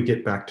 I hope we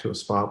get back to a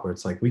spot where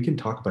it's like we can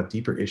talk about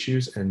deeper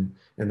issues, and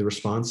the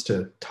response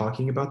to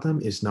talking about them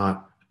is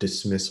not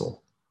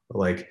dismissal.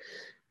 Like,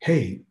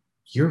 hey,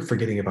 you're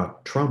forgetting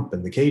about Trump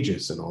and the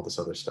cages and all this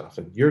other stuff,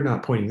 and you're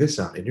not pointing this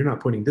out, and you're not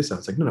pointing this out.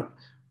 It's like, no,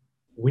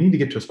 we need to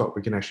get to a spot where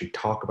we can actually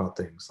talk about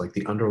things like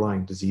the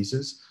underlying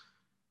diseases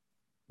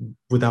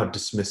without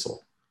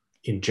dismissal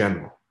in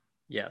general.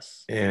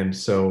 Yes. And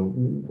so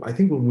I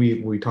think when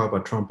we talk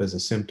about Trump as a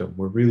symptom,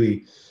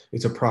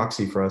 it's a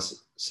proxy for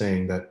us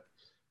saying that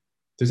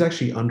there's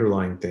actually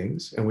underlying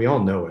things, and we all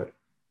know it,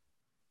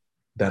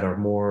 that are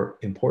more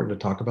important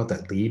to talk about,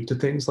 that lead to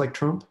things like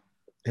Trump.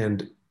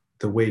 And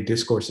the way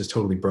discourse is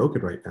totally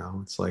broken right now,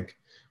 it's like,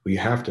 well, you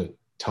have to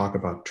talk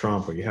about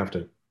Trump, or you have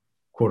to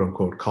quote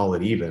unquote call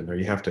it even, or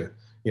you have to,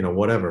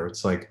 whatever.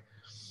 It's like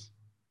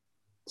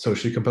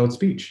socially compelled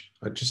speech.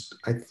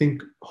 I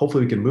think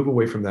hopefully we can move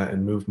away from that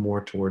and move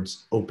more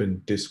towards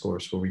open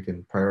discourse where we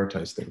can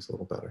prioritize things a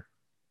little better.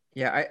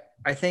 Yeah,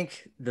 I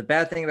think the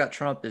bad thing about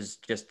Trump is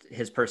just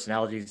his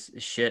personality's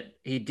shit.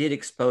 He did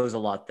expose a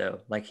lot though.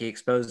 Like he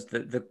exposed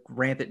the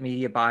rampant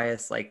media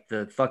bias, like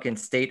the fucking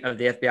state of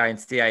the FBI and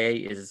CIA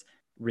is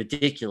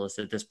ridiculous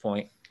at this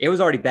point. It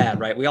was already bad,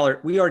 right? We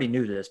already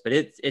knew this, but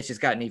it's just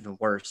gotten even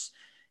worse.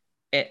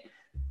 And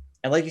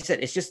like you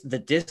said, it's just the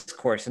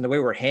discourse and the way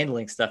we're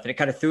handling stuff. And it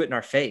kind of threw it in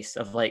our face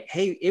of like,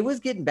 hey, it was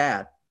getting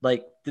bad.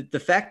 Like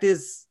the fact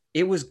is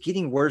it was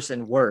getting worse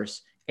and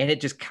worse. And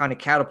it just kind of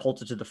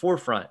catapulted to the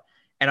forefront.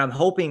 And I'm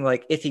hoping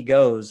like if he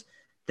goes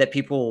that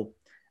people,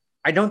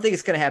 I don't think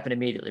it's going to happen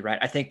immediately, right?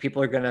 I think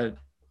people are going to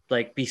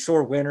like be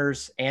sore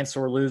winners and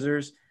sore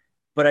losers.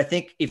 But I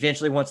think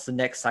eventually once the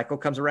next cycle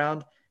comes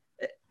around,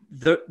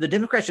 the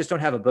Democrats just don't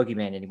have a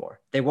boogeyman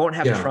anymore. They won't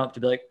have Yeah. Trump to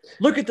be like,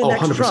 look at the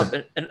next 100%.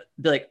 Trump and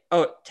be like,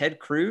 oh, Ted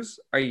Cruz?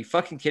 Are you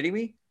fucking kidding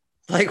me?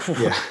 Like,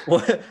 Yeah.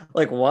 what?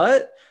 Like,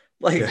 what?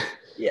 Like,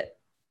 Yeah.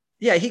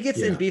 Yeah, he gets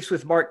in beefs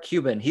with Mark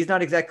Cuban. He's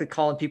not exactly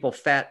calling people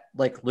fat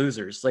like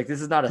losers. Like, this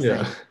is not a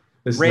thing.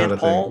 This Rand is not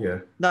a Paul, thing. Yeah.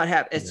 not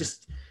happy. It's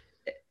just,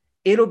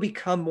 it'll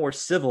become more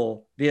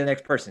civil via the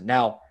next person.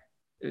 Now,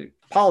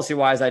 policy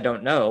wise, I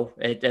don't know.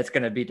 That's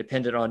going to be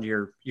dependent on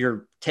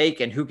your take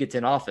and who gets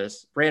in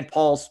office. Rand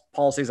Paul's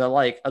policies I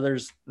like,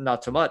 others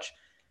not so much.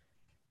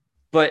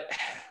 But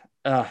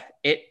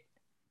it,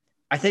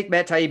 I think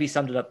Matt Taibbi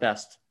summed it up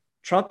best.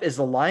 Trump is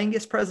the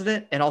lyingest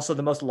president and also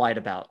the most lied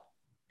about.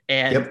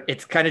 And Yep.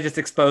 it's kind of just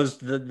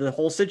exposed the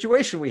whole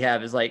situation we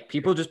have is like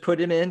people just put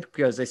him in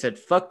because they said,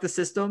 fuck the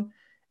system.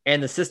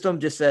 And the system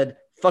just said,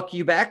 fuck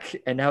you back.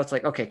 And now it's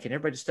like, okay, can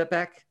everybody just step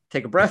back,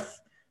 take a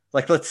breath?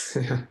 Like, let's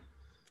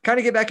kind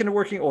of get back into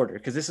working order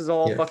because this is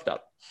all Yeah. fucked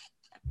up.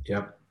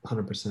 Yep.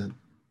 100%.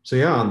 So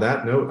yeah, on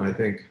that note, I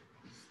think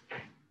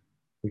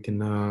we can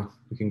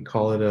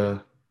call it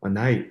a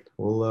night.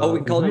 We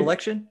can call it an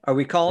election? Are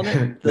we calling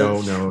it?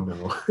 No.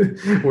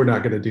 We're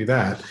not going to do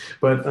that.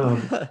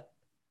 But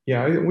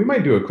yeah, we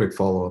might do a quick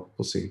follow up.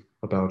 We'll see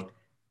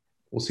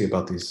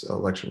about these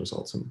election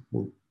results, and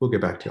we'll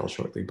get back to y'all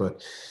shortly.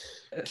 But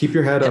keep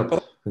your head up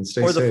and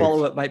stay safe. Or the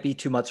follow up might be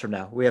 2 months from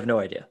now. We have no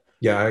idea.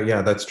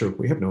 Yeah, that's true.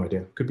 We have no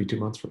idea. Could be 2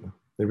 months from now.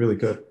 They really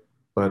could.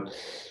 But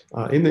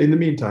in the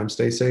meantime,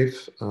 stay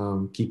safe.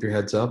 Keep your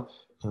heads up.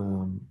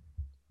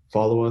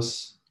 Follow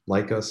us,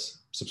 like us,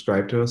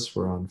 subscribe to us.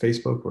 We're on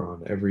Facebook. We're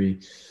on every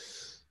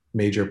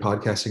major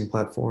podcasting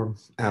platform: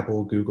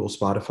 Apple, Google,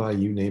 Spotify,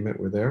 you name it,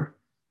 we're there.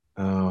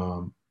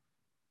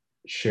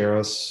 Share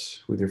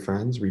us with your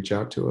friends. Reach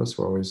out to us.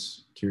 We're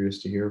always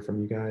curious to hear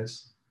from you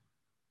guys.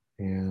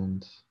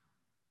 And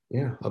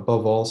yeah,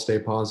 above all, stay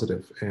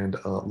positive and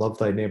love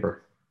thy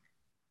neighbor.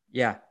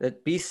 Yeah,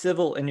 be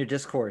civil in your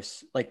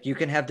discourse. Like you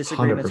can have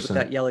disagreements 100%.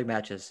 without yelling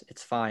matches.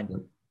 It's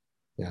fine.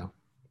 Yeah.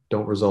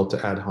 Don't result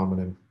to ad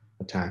hominem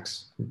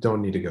attacks.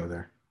 Don't need to go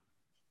there.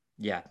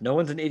 Yeah, no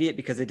one's an idiot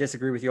because they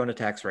disagree with you on a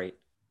tax rate.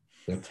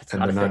 Yep.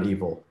 And they're not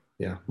evil.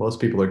 Yeah, most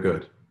people are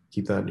good.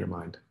 Keep that in your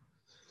mind.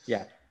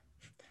 Yeah.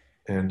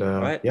 And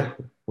right. yeah,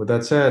 with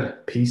that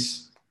said,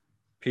 peace.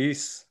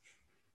 Peace.